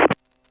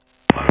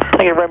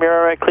 Tango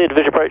Romeo, clear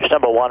division approach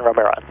number 1,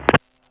 runway right.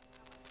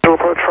 Dual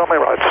approach, runway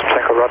right,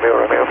 Tango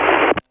Romeo.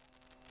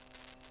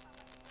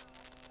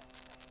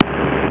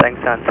 Thanks,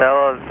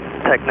 Tower,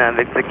 TechNav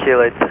Victor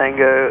Kilo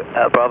Tango,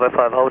 Bravo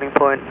 5 holding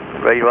point,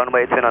 ready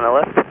runway 10 on the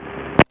left.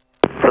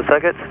 For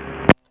circuits.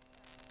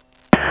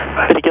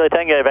 Victor Kilo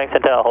Tango, Banks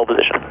and Tower, hold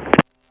position.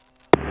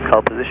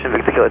 Hold position,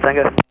 Victor Kilo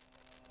Tango.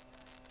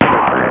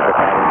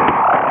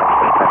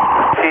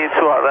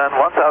 T2 then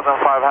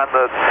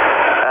 1,500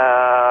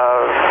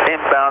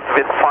 inbound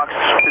with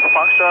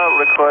Foxtrot,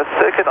 request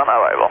circuit on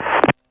arrival.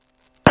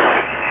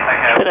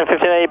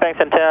 1580 Banks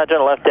and Tower,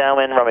 Jonah left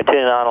downwind, runway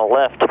 29 on the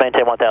left,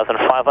 maintain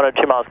 1,500,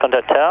 2 miles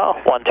contact tower,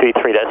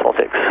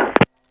 123.6.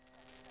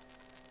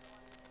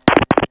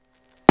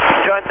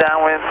 Join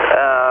downwind,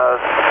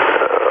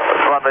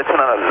 runway 29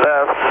 on the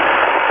left,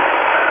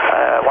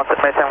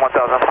 maintain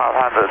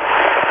 1,500,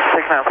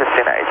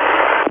 6915.8.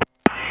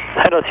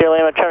 Hotel Sierra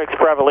Lima, traffic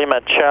Bravo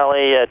Lima,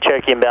 Charlie,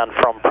 Cherokee inbound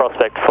from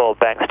Prospect for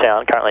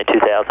Bankstown, currently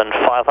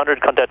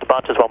 2,500, contact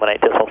departures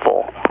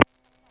 118.4.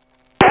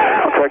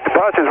 Contact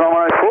departures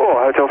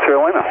 114, Hotel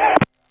Sierra Lima.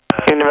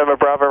 In November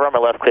Bravo,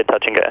 runway left, clear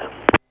touch and go.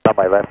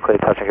 Runway left, clear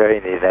touch and go,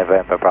 in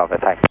November Bravo,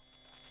 thanks.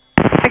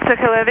 Victor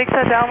Kilo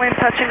Victor, downwind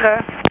touch and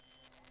go.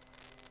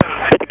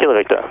 Victor Kilo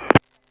Victor.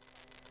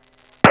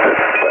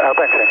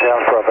 Bankstown Tower,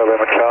 Bravo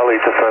Lima Charlie,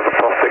 just over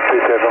Prospect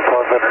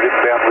 2500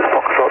 inbound with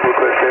Foxtrot,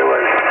 Request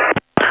Airways.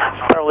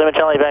 Bravo Lima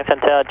Charlie,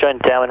 Bankstown Tower,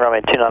 join downwind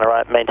runway 29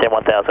 right, maintain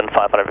 1500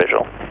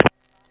 visual.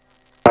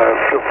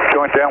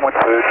 Joint downwind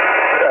to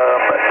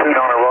 29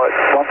 right,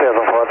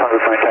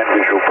 1500, maintain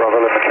visual, Bravo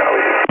Lima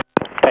Charlie.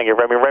 Thank you,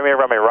 Romeo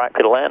right,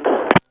 clear to land.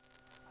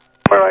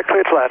 Alright,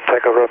 clear to land,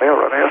 take over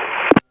Romeo.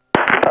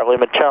 Bravo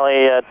Lima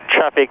Charlie,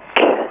 traffic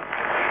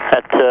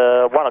at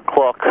 1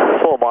 o'clock,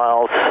 4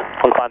 miles,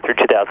 we'll climb through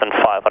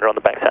 2500 on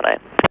the Bankstown 8.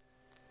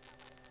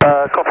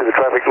 Copy the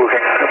traffic, looking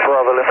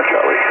Bravo Lima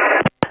Charlie.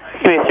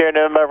 Give me Sierra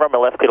November, runway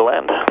left, clear to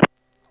land.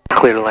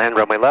 Clear to land,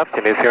 runway left,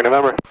 and Sierra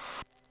November.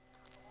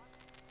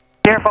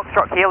 Sierra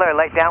Foxtrot Kilo,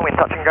 late downwind,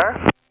 touch and go.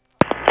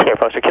 Sierra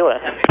Foxtrot Kilo.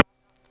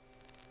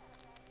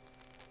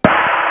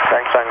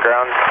 Bankstown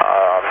ground,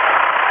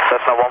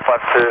 Cessna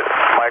 152,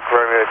 Mike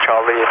Romeo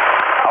Charlie,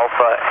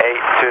 Alpha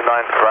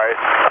 829 right,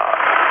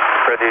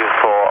 ready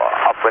for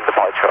upwind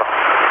departure.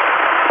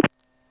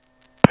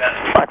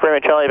 Mike Romeo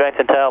Charlie,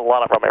 Bankstown Tower,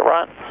 line up runway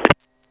right.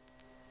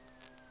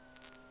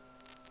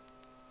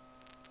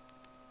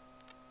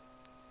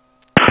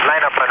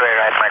 Line up runway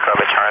right, Mike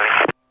Romeo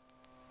Charlie.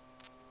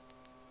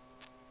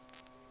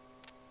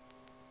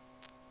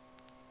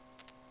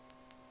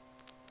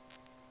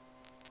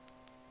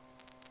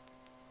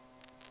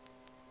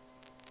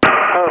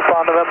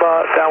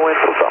 November, downwind,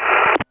 full stop.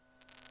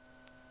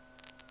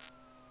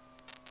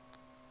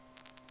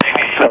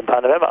 7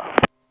 November.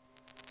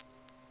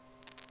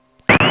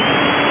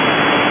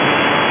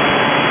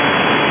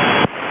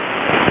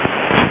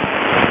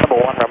 Number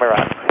 1, runway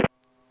right.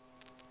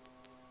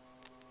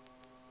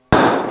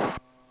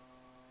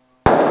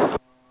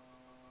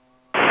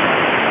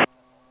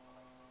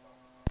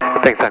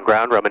 Thanks on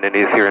ground, Roman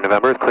India Sierra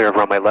November is clear of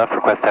runway left,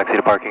 request taxi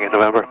to parking in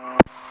November.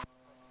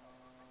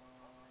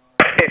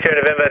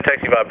 Sierra November,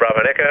 taxi by Bravo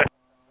and Echo.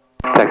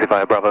 Taxi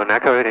via Bravo and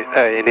Echo,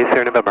 India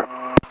Sierra November.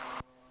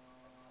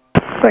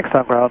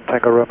 Bankstown ground,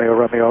 Tango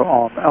Romeo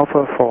on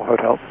Alpha for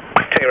hotel.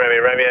 Tango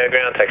Romeo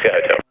ground, taxi to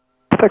hotel.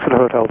 Taxi to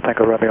hotel,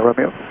 Tango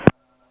Romeo.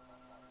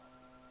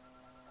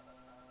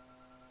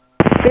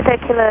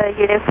 Particular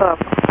uniform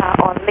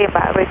on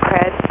Lima,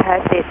 request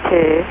taxi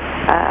to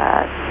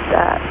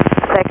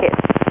circuit.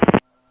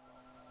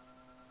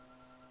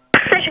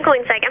 Station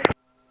calling second.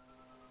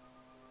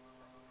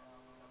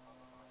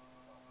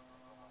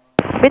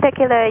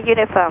 Particular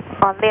uniform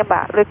on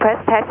Lima,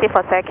 request taxi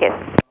for circuit.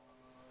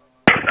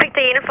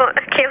 Victor uniform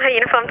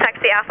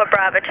taxi Alpha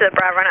Bravo to the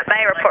Bravo Runner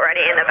Bay, report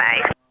ready in the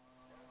bay.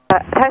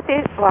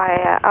 Taxi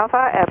via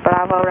Alpha and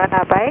Bravo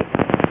Runner Bay,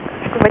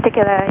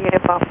 particular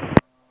uniform.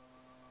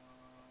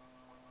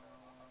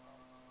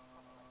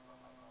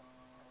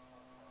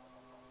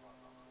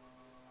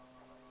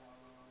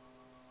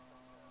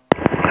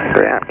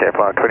 Ground,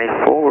 Flight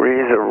 24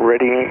 is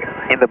ready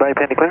in the bay,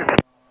 pending clearance.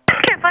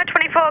 Flight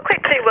 24,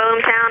 quick to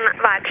Williamstown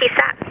via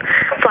TSAT,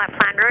 flight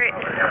plan route,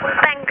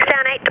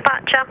 Bankstown 8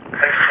 departure,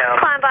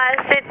 climb via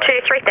SID to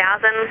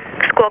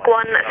 3000, squawk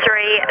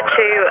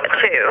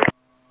 1322.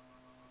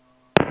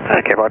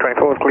 Okay, Flight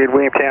 24 is cleared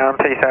Williamstown,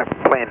 TSAT,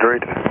 planned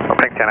route,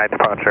 Bankstown 8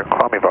 departure,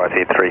 climbing via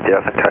SID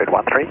 3000, code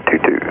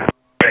 1322.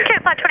 Okay,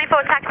 Flight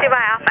 24, taxi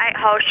via Alpha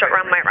 8, hold short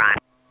runway right.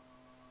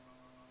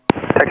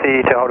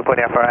 Taxi to hold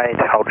point Alpha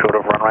 8, hold short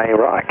of runway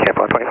right,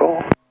 Flight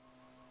 24.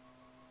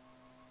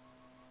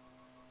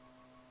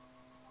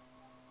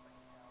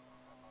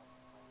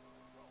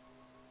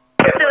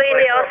 Zulu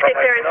India Oscar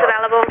clearance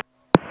available.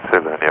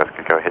 Zulu India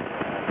Oscar, go ahead.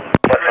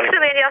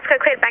 Zulu India Oscar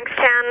cleared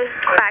Bankstown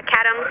via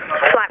Chatham,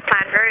 flight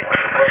plan route.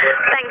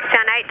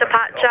 Bankstown 8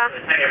 departure,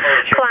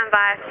 climb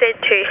via SID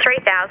to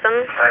 3000,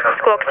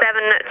 squawk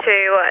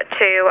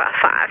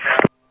 7225.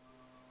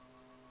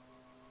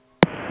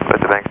 Go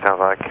to Bankstown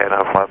via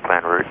Chatham, flight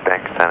plan route,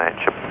 Bankstown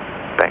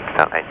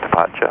 8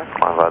 departure,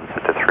 climb via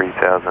SID to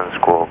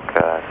 3000, squawk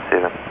 7225,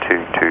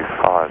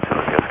 Zulu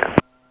India Oscar.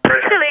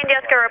 Zulu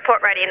India Oscar, report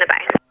ready in the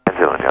bay.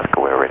 Zulu India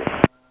Oscar, we're ready.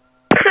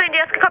 Zulu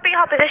India Oscar, copy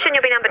hold position,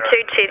 you'll be number 2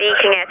 to the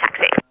King Air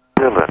taxi.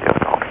 Zulu India Oscar,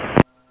 holding.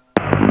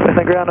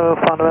 Bankstown ground,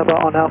 November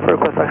on Alpha,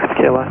 request taxi to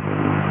Kilo.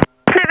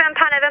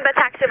 November,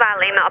 taxi via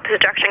Lima, opposite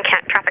direction,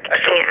 traffic to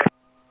King Air.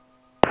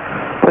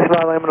 Taxi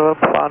via Lima,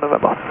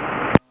 November.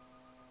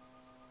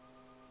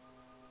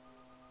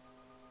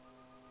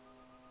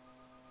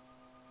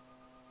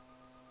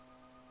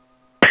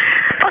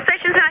 All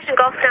stations, information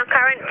Golf, now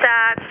current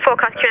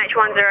forecast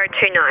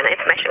QNH1029,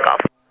 information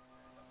Golf.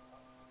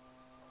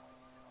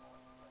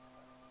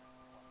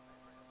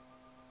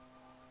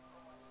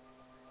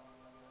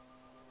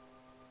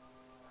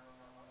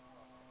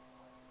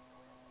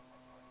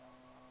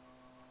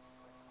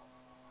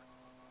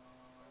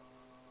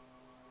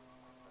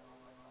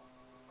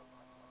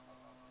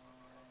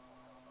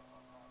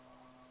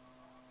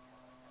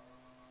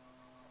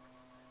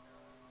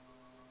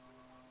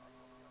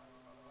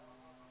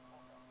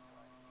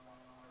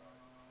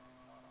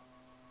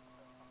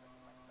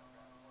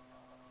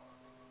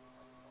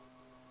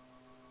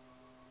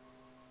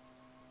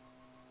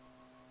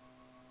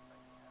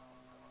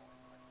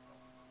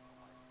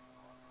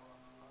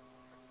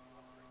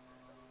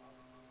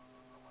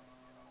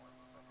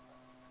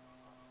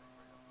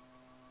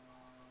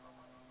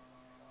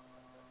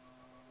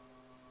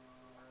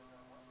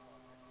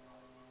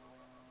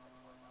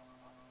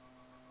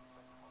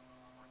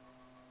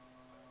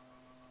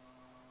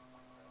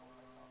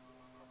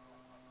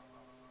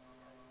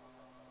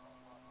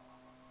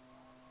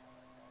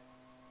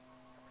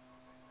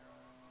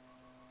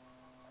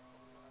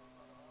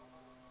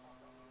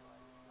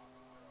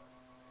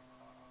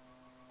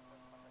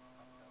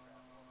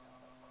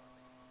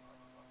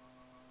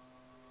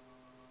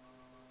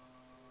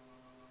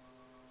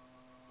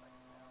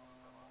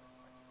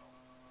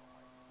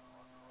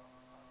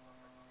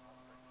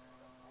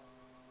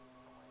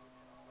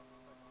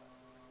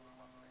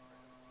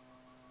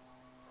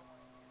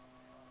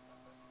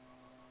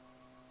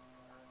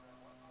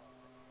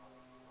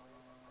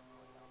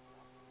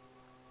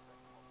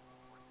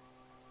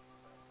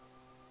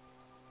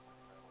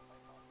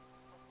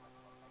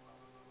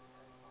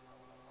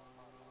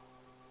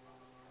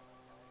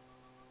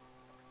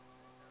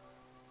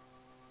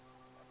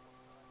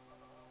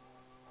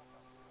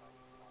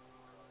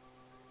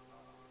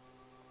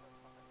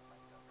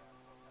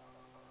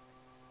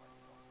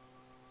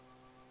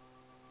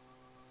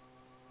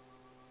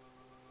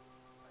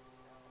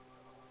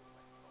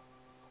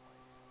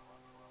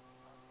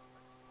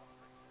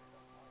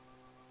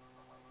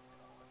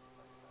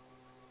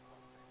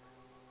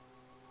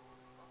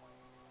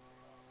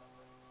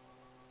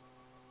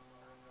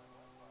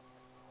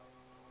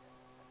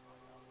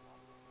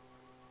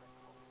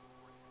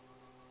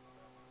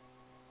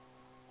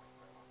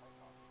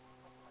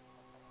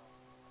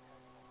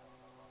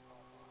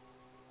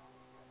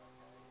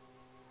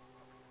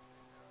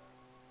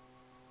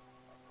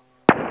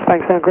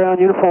 Bankstown ground,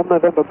 uniform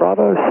November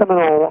Bravo,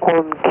 Seminole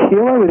on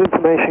Kilo with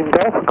information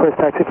Golf, request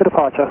taxi for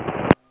departure.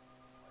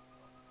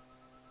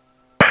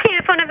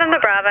 Uniform November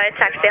Bravo,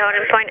 taxi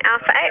holding point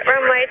Alpha 8,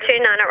 runway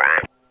 29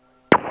 right.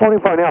 Holding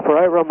point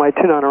Alpha 8, runway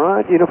 29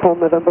 right, uniform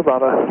November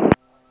Bravo.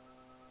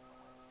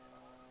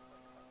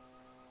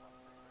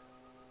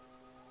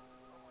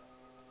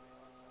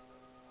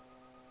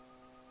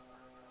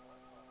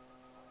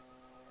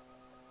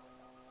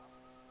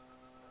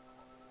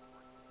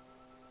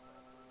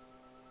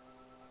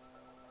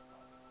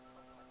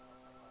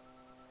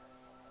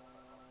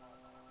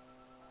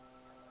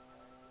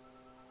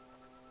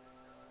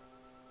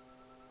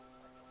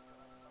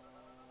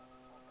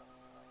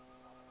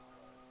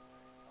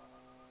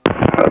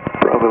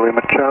 Bravo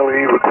Lima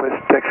Charlie, request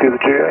taxi to the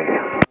GA.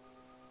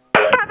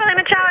 Bravo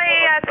Lima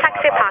Charlie,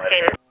 taxi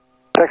parking.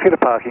 Taxi to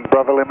parking,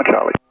 Bravo Lima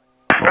Charlie.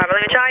 Bravo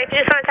Lima Charlie, if you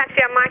just want to taxi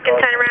on Mike and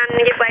turn around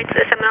and give way to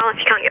the Seminole if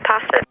you can't get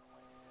past it.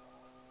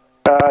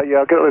 Yeah,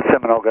 I'll get let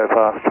Seminole go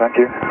fast, thank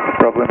you.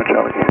 Bravo Lima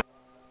Charlie.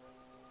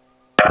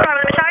 Bravo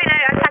Lima Charlie,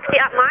 no, taxi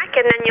up Mike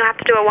and then you'll have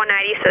to do a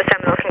 180 so the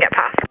Seminole can get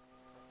past.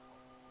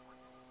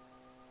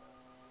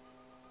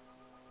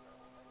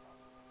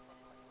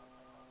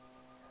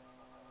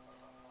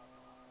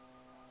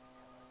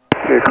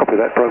 Yeah, copy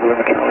that, Bravo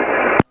Lima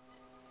Charlie.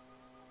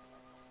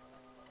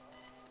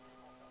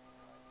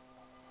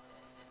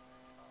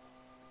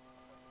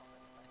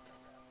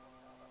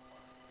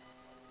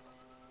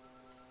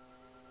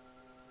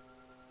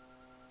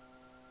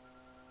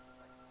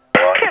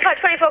 Flight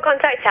 24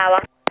 contact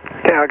tower.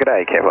 Tower, good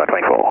day, Flight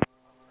 24.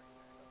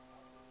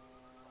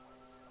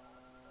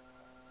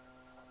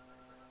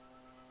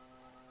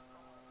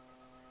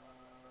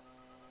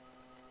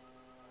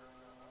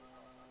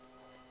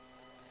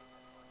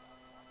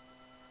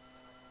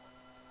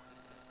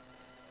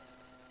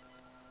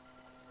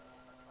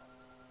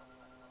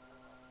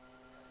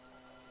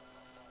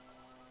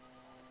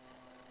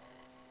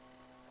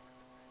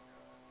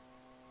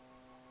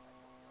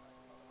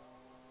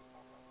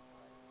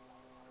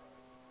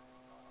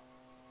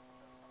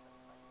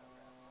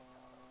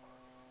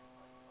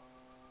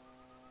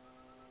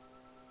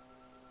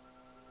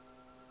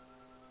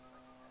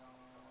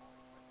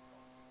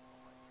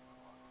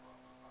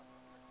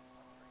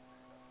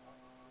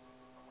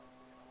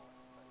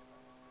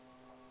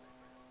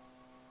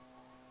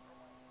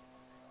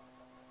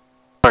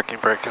 Parking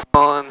brake is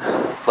on,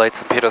 lights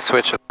and pitot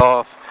switch is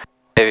off,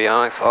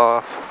 avionics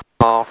off,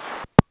 off,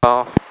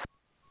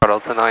 throttle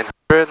to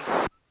 900,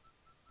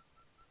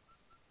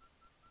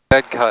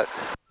 head cut,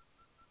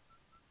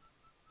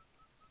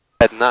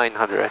 at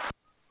 900,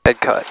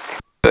 head cut,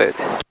 good,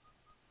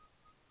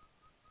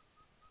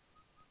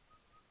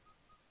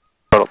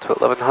 throttle to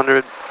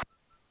 1100.